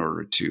it in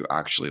order to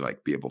actually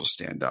like be able to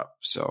stand up.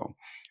 So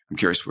I'm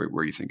curious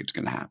where you think it's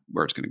going to happen,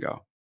 where it's going to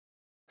go.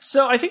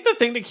 So I think the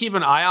thing to keep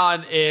an eye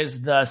on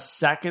is the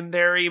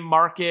secondary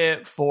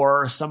market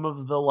for some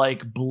of the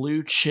like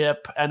blue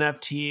chip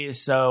NFTs.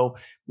 So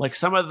like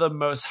some of the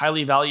most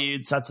highly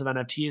valued sets of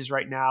NFTs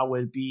right now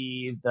would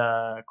be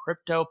the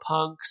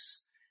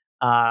CryptoPunks,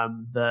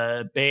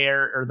 the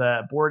Bear or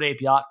the Bored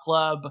Ape Yacht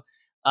Club.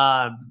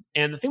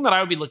 And the thing that I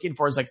would be looking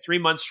for is like 3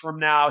 months from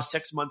now,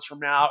 6 months from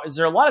now, is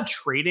there a lot of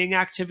trading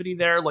activity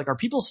there? Like, are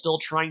people still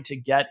trying to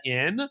get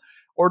in,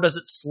 or does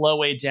it slow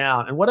way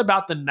down? And what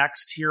about the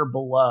next tier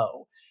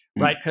below?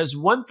 Right? Because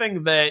one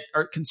thing that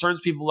concerns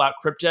people about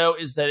crypto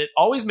is that it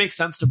always makes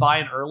sense to buy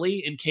in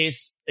early in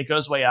case it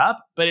goes way up.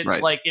 But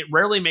it's like it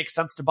rarely makes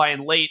sense to buy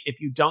in late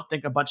if you don't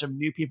think a bunch of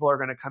new people are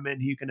going to come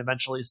in who you can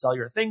eventually sell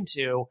your thing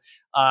to.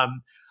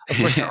 Of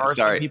course, there are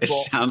some people.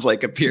 It sounds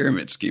like a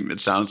pyramid scheme. It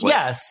sounds like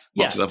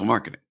multi-level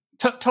marketing.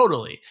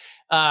 Totally.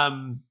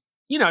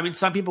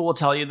 Some people will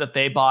tell you that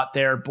they bought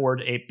their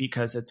Bored Ape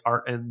because it's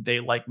art and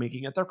they like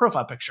making it their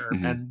profile picture.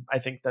 Mm-hmm. And I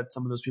think that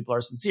some of those people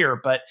are sincere,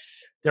 but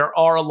there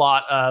are a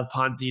lot of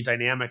Ponzi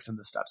dynamics in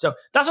this stuff. So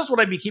that's just what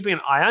I'd be keeping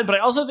an eye on. But I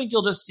also think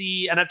you'll just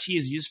see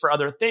NFTs used for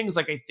other things.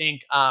 Like I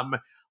think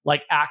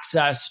like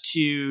access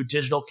to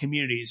digital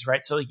communities,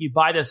 right? So like you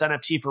buy this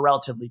NFT for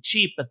relatively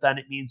cheap, but then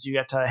it means you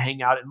get to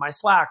hang out in my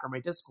Slack or my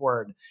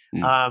Discord.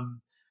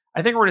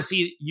 I think we're going to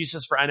see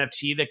uses for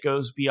NFT that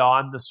goes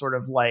beyond the sort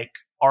of like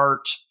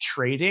art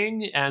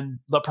trading, and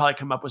they'll probably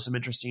come up with some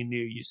interesting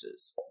new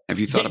uses. Have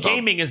you thought about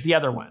gaming? Is the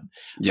other one?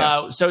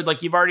 Yeah. So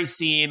like you've already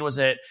seen,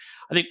 I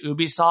think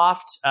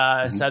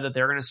Ubisoft said that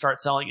they're going to start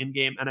selling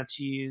in-game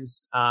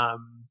NFTs,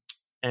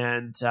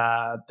 and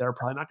they're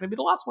probably not going to be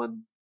the last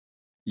one.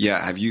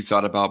 Yeah. Have you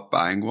thought about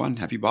buying one?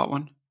 Have you bought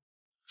one?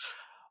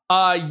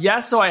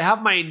 Yes. So I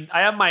have my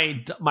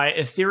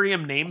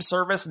Ethereum name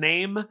service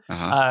name.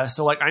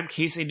 So like I'm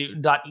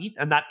CaseyNewton.eth,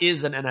 and that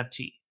is an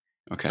NFT.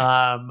 Okay.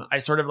 I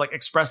sort of like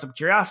expressed some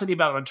curiosity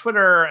about it on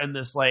Twitter, and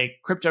this like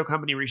crypto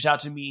company reached out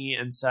to me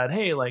and said,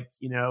 "Hey, like,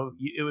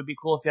 it would be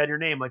cool if you had your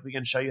name. Like, we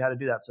can show you how to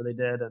do that." So they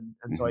did,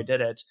 and so I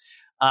did it.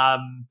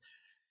 And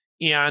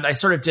I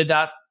sort of did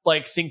that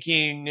like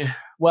thinking,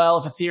 well,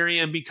 if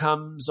Ethereum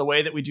becomes a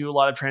way that we do a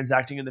lot of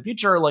transacting in the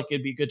future, like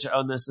it'd be good to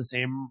own this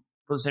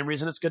for the same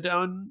reason it's good to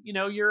own,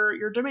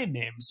 your domain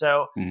name.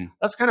 So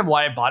that's kind of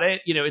why I bought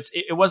it.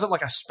 It wasn't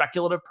like a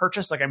speculative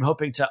purchase. Like I'm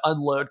hoping to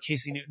unload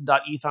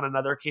CaseyNewton.eth on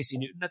another Casey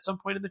Newton at some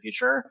point in the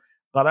future,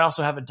 but I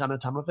also haven't done a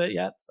ton with it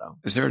yet. So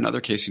is there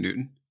another Casey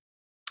Newton?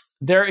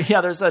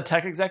 There's a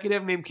tech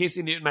executive named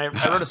Casey Newton. I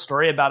wrote a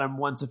story about him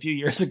once a few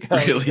years ago.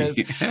 Really?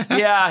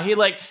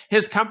 Because,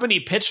 his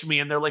company pitched me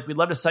and they're like, "We'd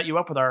love to set you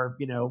up with our,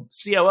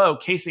 COO,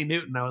 Casey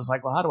Newton." I was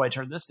like, "Well, how do I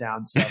turn this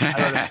down?" So I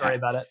wrote a story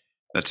about it.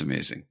 That's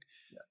amazing.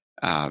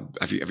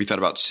 Have you thought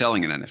about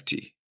selling an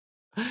NFT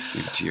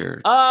to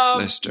your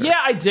list? Or?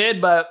 Yeah, I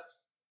did, but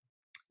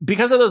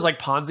because of those like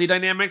Ponzi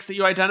dynamics that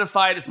you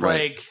identified, it's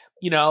like,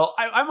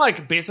 I'm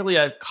like basically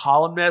a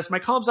columnist. My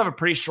columns have a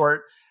pretty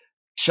short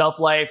shelf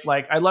life.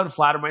 Like I love to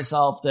flatter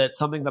myself that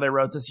something that I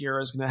wrote this year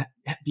is going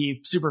to be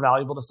super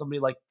valuable to somebody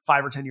like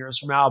 5 or 10 years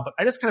from now, but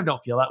I just kind of don't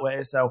feel that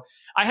way. So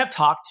I have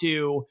talked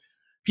to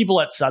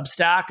people at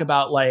Substack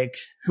about like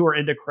who are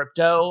into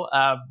crypto,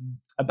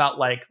 about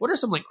like what are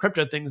some like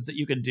crypto things that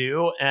you could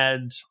do,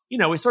 and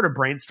we sort of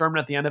brainstormed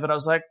at the end of it. I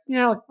was like, I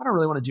don't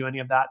really want to do any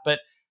of that, but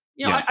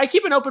I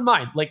keep an open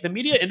mind. Like the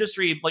media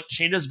industry like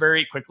changes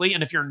very quickly,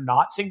 and if you're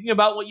not thinking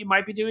about what you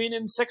might be doing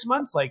in 6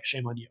 months, like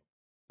shame on you.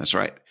 That's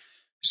right.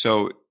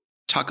 So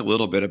talk a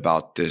little bit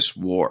about this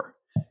war.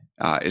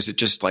 Is it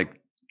just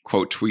like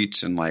quote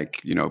tweets and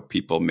like,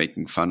 people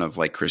making fun of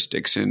like Chris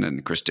Dixon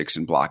and Chris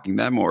Dixon blocking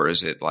them? Or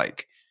is it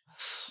like,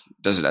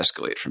 does it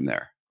escalate from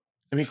there?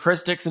 I mean,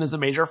 Chris Dixon is a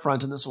major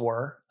front in this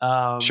war.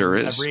 Sure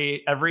is.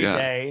 Every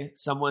day,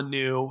 someone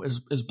new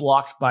is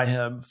blocked by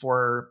him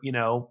for,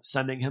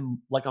 sending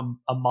him like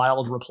a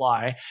mild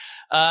reply.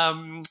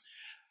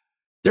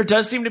 There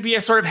does seem to be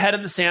a sort of head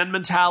in the sand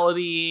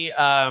mentality.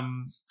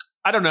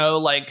 I don't know,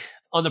 like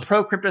on the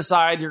pro crypto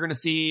side, you're going to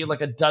see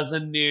like a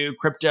dozen new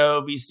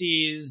crypto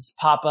VCs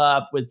pop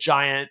up with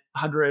giant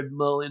 $100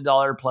 million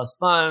plus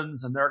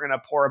funds, and they're going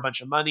to pour a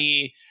bunch of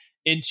money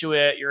into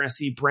it. You're going to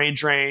see brain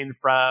drain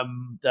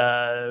from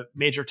the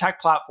major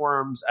tech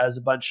platforms as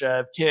a bunch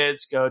of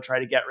kids go try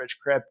to get rich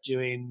quick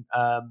doing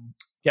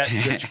get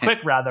rich quick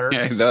rather.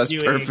 Yeah, that was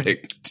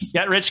perfect.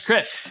 Get rich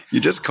crypt. You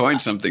just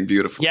coined something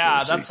beautiful. Yeah,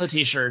 that's a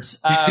t-shirt.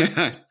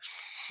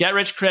 Get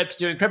rich crypt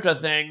doing crypto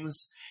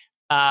things.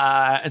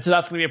 And so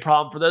that's going to be a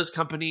problem for those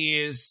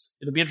companies.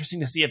 It'll be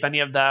interesting to see if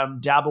any of them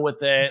dabble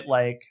with it.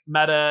 Like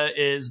Meta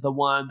is the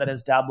one that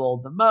has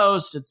dabbled the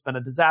most. It's been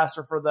a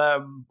disaster for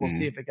them. We'll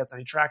see if it gets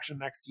any traction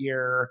next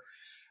year.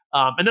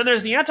 And then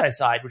there's the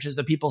anti-side, which is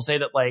the people say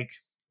that like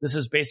this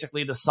is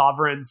basically the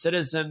sovereign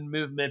citizen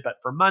movement,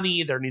 but for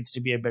money. There needs to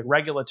be a big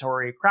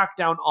regulatory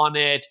crackdown on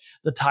it.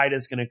 The tide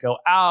is going to go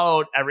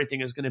out.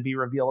 Everything is going to be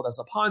revealed as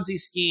a Ponzi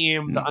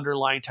scheme. The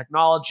underlying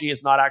technology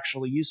is not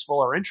actually useful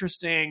or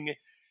interesting.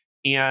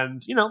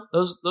 And,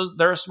 those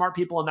there are smart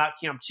people in that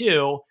camp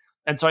too.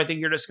 And so I think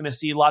you're just going to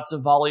see lots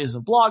of volleys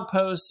of blog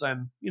posts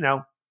and,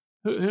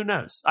 Who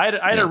knows? I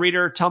had a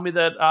reader tell me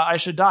that I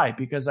should die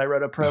because I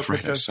wrote a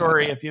pro-crypto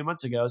story a few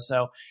months ago.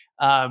 So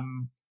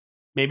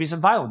maybe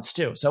some violence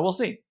too. So we'll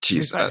see.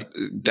 Jeez,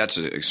 that's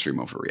an extreme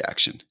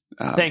overreaction.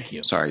 Thank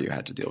you. Sorry you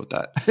had to deal with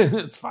that.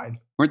 It's fine.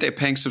 Weren't they a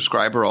paying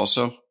subscriber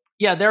also?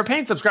 Yeah, they're a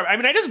paying subscriber. I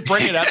mean, I just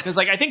bring it up because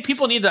I think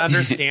people need to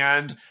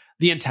understand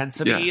the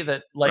intensity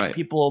that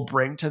people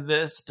bring to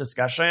this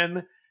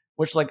discussion,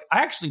 which I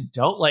actually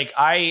don't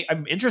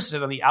I'm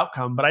interested in the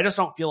outcome, but I just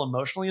don't feel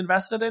emotionally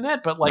invested in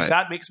it. But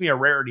that makes me a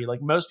rarity.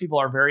 Most people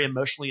are very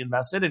emotionally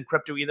invested in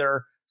crypto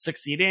either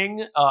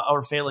succeeding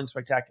or failing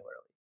spectacularly.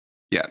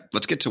 Yeah.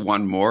 Let's get to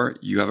one more.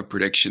 You have a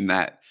prediction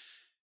that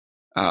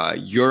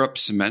Europe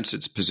cements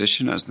its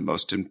position as the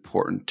most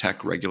important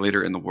tech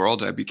regulator in the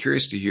world. I'd be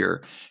curious to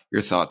hear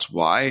your thoughts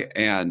why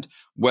and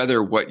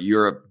whether what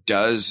Europe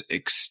does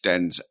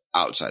extends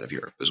outside of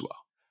Europe as well.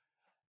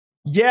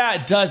 Yeah,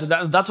 it does.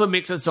 And that's what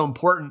makes it so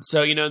important.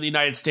 So, in the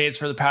United States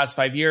for the past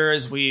 5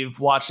 years, we've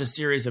watched a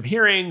series of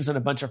hearings and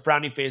a bunch of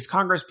frowny-faced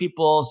Congress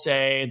people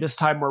say, this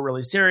time we're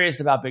really serious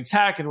about big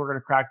tech and we're going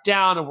to crack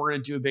down and we're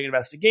going to do a big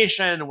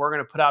investigation and we're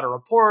going to put out a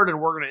report and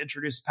we're going to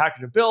introduce a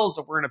package of bills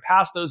and we're going to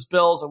pass those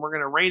bills and we're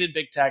going to rein in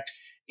big tech.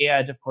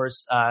 And of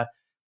course,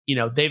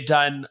 they've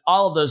done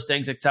all of those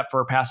things except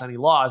for pass any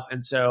laws.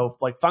 And so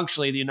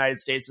functionally, the United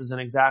States is in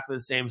exactly the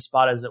same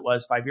spot as it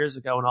was 5 years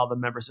ago when all the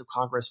members of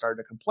Congress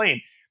started to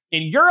complain.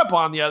 In Europe,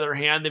 on the other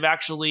hand, they've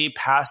actually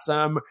passed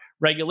some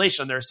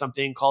regulation. There's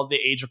something called the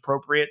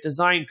Age-Appropriate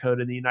Design Code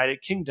in the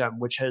United Kingdom,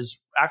 which has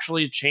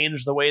actually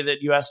changed the way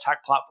that U.S.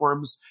 tech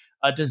platforms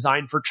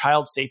design for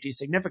child safety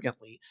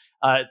significantly.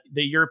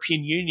 The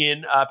European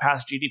Union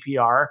passed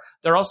GDPR.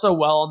 They're also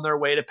well on their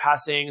way to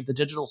passing the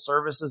Digital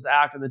Services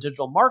Act and the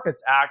Digital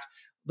Markets Act.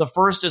 The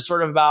first is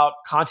sort of about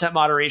content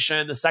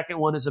moderation. The second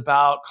one is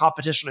about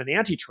competition and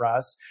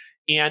antitrust.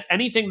 And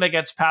anything that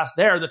gets passed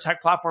there, the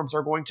tech platforms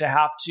are going to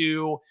have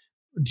to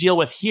deal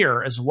with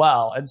here as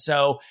well. And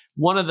so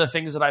one of the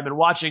things that I've been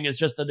watching is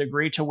just the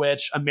degree to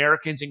which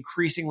Americans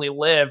increasingly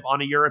live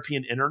on a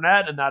European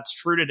internet. And that's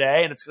true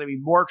today. And it's going to be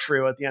more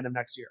true at the end of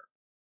next year.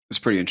 It's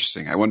pretty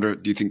interesting. I wonder,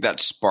 do you think that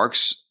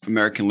sparks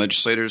American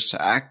legislators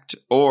to act?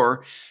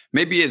 Or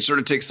maybe it sort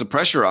of takes the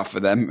pressure off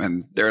of them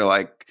and they're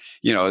like,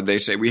 they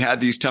say we had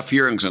these tough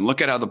hearings and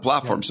look at how the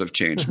platforms have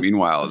changed.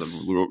 Meanwhile,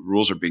 the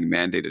rules are being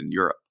mandated in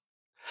Europe.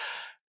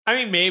 I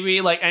mean, maybe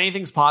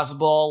anything's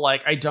possible.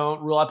 I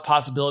don't rule out the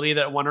possibility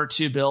that one or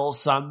two bills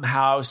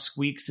somehow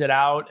squeaks it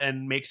out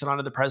and makes it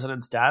onto the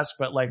president's desk.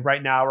 But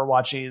right now we're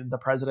watching the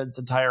president's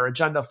entire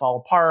agenda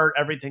fall apart.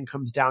 Everything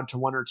comes down to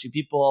one or two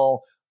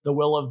people. The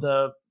will of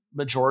the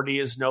majority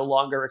is no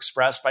longer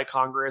expressed by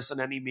Congress in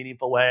any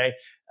meaningful way.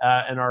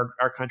 And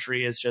our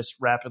country is just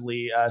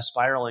rapidly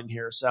spiraling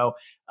here. So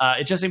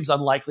it just seems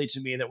unlikely to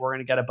me that we're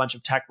going to get a bunch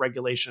of tech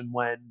regulation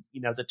when,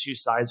 the two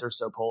sides are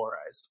so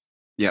polarized.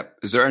 Yep.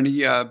 Is there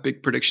any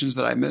big predictions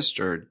that I missed,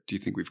 or do you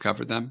think we've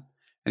covered them?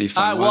 Any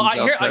fun ones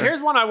out there?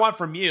 Here's one I want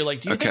from you.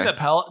 Do you think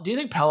that do you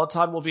think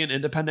Peloton will be an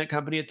independent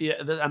company at the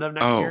end of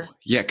next year? Oh,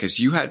 yeah, because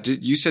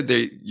you said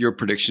your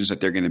predictions that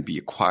they're going to be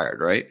acquired,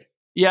 right?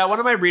 Yeah, one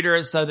of my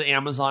readers said that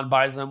Amazon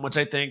buys them, which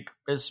I think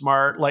is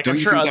smart. I'm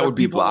sure other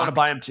people want to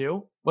buy them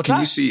too. Can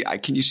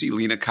you see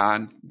Lena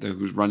Khan,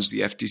 who runs the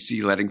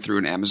FTC, letting through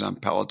an Amazon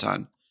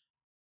Peloton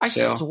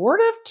sale? I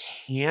sort of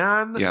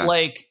can,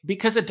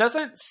 because it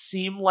doesn't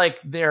seem like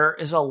there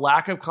is a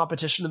lack of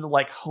competition in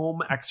the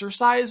home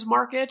exercise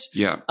market.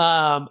 Yeah.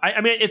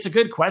 I mean, it's a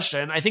good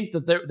question. I think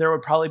that there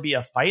would probably be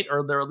a fight,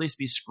 or there would at least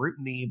be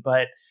scrutiny,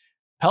 but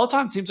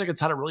Peloton seems like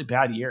it's had a really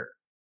bad year.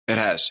 It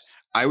has.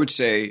 I would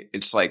say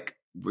it's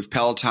with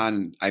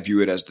Peloton, I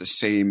view it as the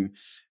same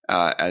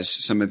as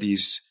some of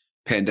these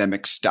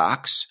pandemic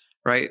stocks,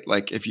 right?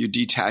 If you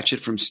detach it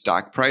from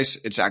stock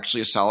price, it's actually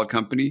a solid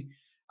company,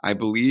 I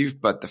believe.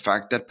 But the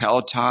fact that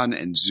Peloton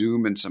and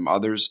Zoom and some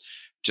others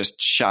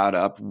just shot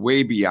up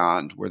way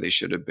beyond where they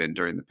should have been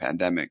during the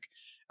pandemic,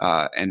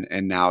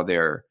 and now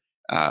they're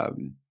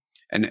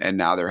and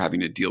now they're having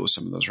to deal with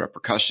some of those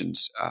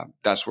repercussions.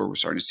 That's where we're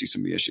starting to see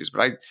some of the issues.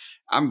 But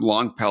I'm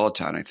long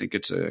Peloton. I think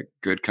it's a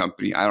good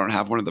company. I don't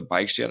have one of the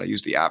bikes yet. I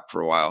used the app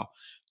for a while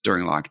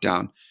during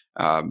lockdown,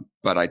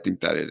 but I think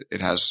that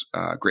it has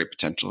great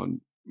potential.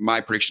 And my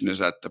prediction is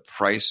that the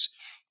price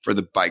for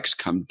the bikes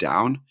come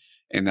down,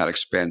 and that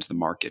expands the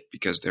market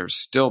because they're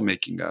still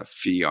making a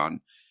fee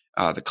on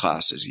the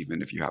classes,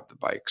 even if you have the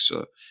bike.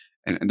 So,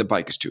 and the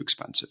bike is too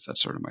expensive.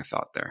 That's sort of my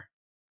thought there.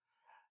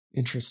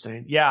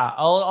 Interesting. Yeah,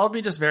 I'll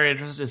be just very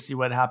interested to see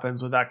what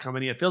happens with that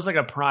company. It feels like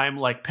a prime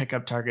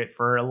pickup target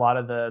for a lot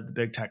of the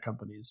big tech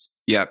companies.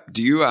 Yeah.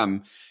 Do you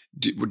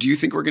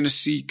think we're going to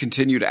see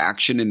continued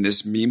action in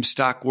this meme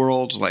stock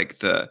world, like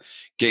the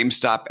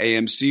GameStop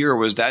AMC, or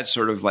was that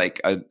sort of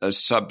a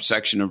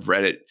subsection of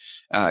Reddit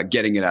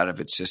getting it out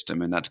of its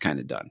system and that's kind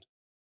of done?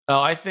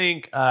 Oh, I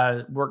think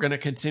we're going to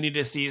continue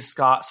to see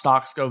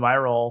stocks go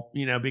viral,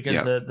 because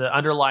the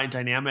underlying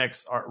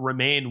dynamics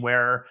remain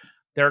where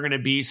there are going to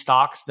be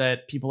stocks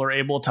that people are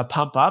able to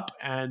pump up,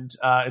 and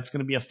it's going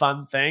to be a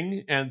fun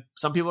thing. And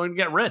some people are going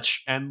to get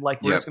rich, and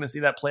like we're just going to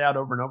see that play out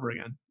over and over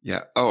again.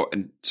 Yeah. Oh,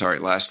 and sorry.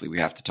 Lastly, we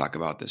have to talk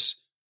about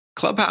this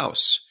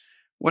Clubhouse.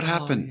 What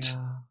happened?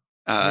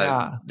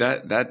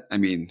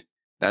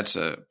 That's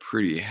a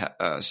pretty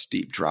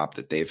steep drop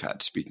that they've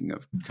had. Speaking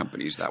of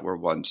companies that were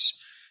once,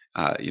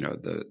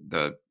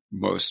 the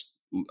most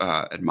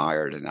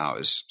admired, and now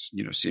is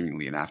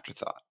seemingly an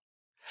afterthought.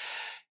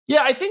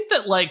 Yeah, I think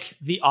that like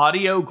the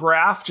audio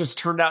graph just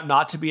turned out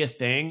not to be a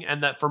thing,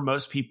 and that for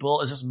most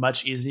people it's just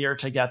much easier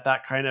to get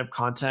that kind of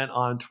content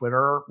on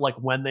Twitter like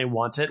when they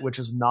want it, which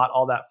is not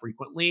all that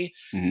frequently.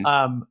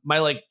 Mm-hmm. My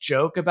like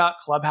joke about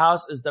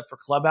Clubhouse is that for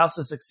Clubhouse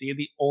to succeed,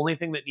 the only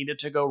thing that needed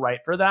to go right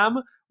for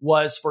them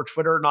was for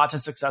Twitter not to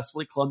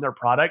successfully clone their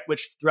product,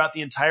 which throughout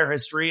the entire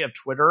history of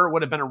Twitter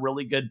would have been a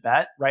really good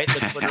bet, right?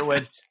 That Twitter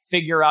would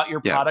figure out your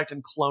product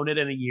and clone it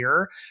in a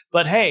year.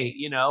 But hey,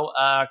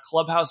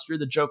 Clubhouse drew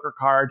the Joker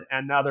card,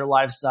 and now their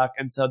lives suck.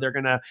 And so they're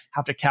going to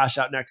have to cash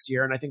out next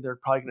year. And I think they're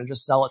probably going to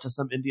just sell it to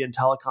some Indian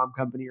telecom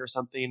company or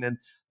something. And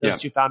those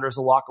two founders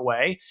will walk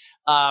away.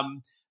 But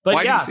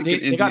why do you think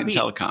Indian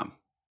telecom?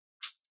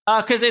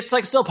 Because it's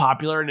like still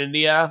popular in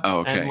India. Oh,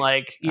 okay. And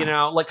like, kind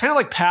of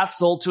like Path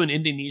sold to an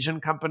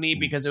Indonesian company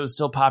because it was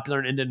still popular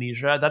in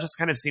Indonesia. That just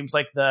kind of seems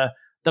like the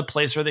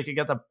place where they could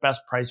get the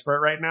best price for it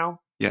right now.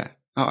 Yeah.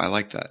 Oh, I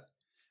like that.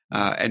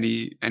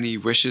 Any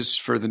wishes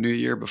for the new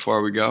year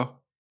before we go?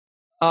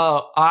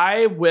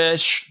 I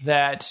wish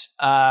that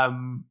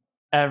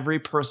every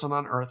person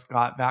on Earth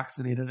got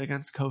vaccinated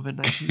against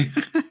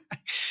COVID-19.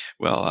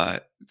 Well,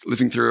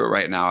 living through it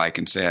right now, I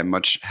can say I'm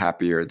much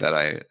happier that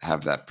I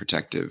have that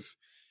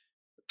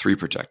three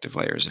protective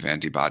layers of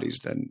antibodies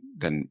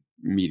than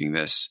meeting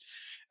this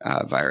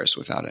virus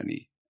without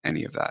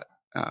any of that.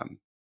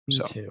 Me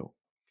too.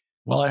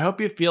 Well, I hope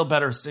you feel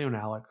better soon,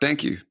 Alex.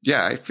 Thank you.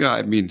 Yeah,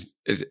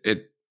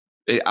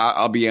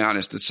 I'll be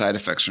honest, the side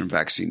effects from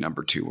vaccine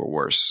number 2 were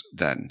worse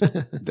than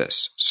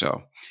this.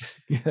 So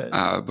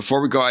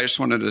before we go, I just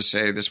wanted to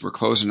say this. We're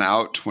closing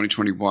out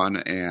 2021,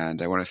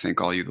 and I want to thank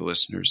all you, the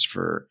listeners,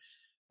 for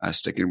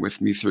sticking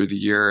with me through the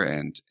year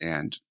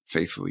and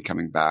faithfully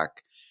coming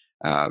back.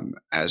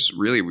 As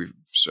really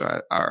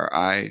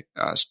I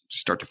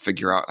start to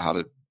figure out how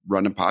to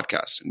run a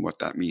podcast and what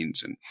that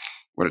means and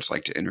what it's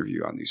like to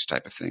interview on these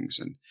type of things.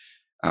 And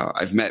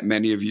I've met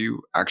many of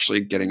you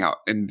actually getting out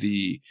in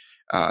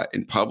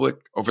public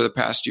over the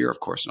past year,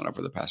 of course, not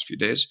over the past few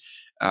days.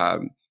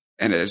 And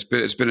it's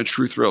been a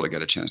true thrill to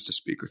get a chance to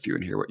speak with you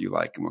and hear what you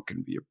like and what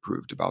can be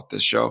improved about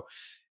this show.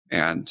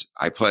 And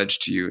I pledge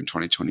to you in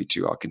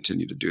 2022, I'll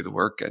continue to do the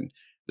work and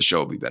the show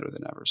will be better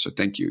than ever. So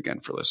thank you again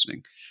for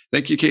listening.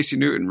 Thank you, Casey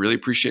Newton. Really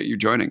appreciate you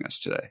joining us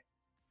today.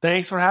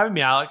 Thanks for having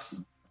me,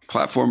 Alex.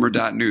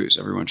 Platformer.news.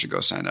 Everyone should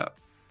go sign up.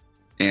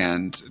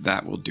 And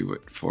that will do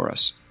it for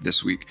us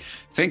this week.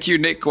 Thank you,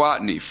 Nate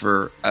Gwatney,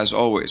 for, as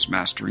always,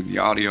 mastering the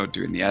audio,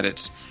 doing the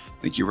edits.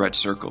 Thank you, Red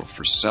Circle,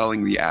 for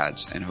selling the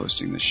ads and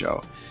hosting the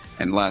show.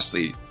 And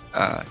lastly,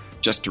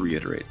 just to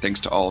reiterate, thanks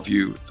to all of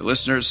you, the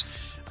listeners.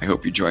 I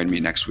hope you join me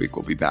next week.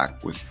 We'll be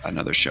back with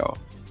another show.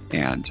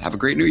 And have a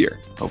great new year.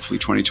 Hopefully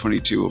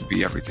 2022 will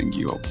be everything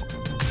you hope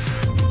for.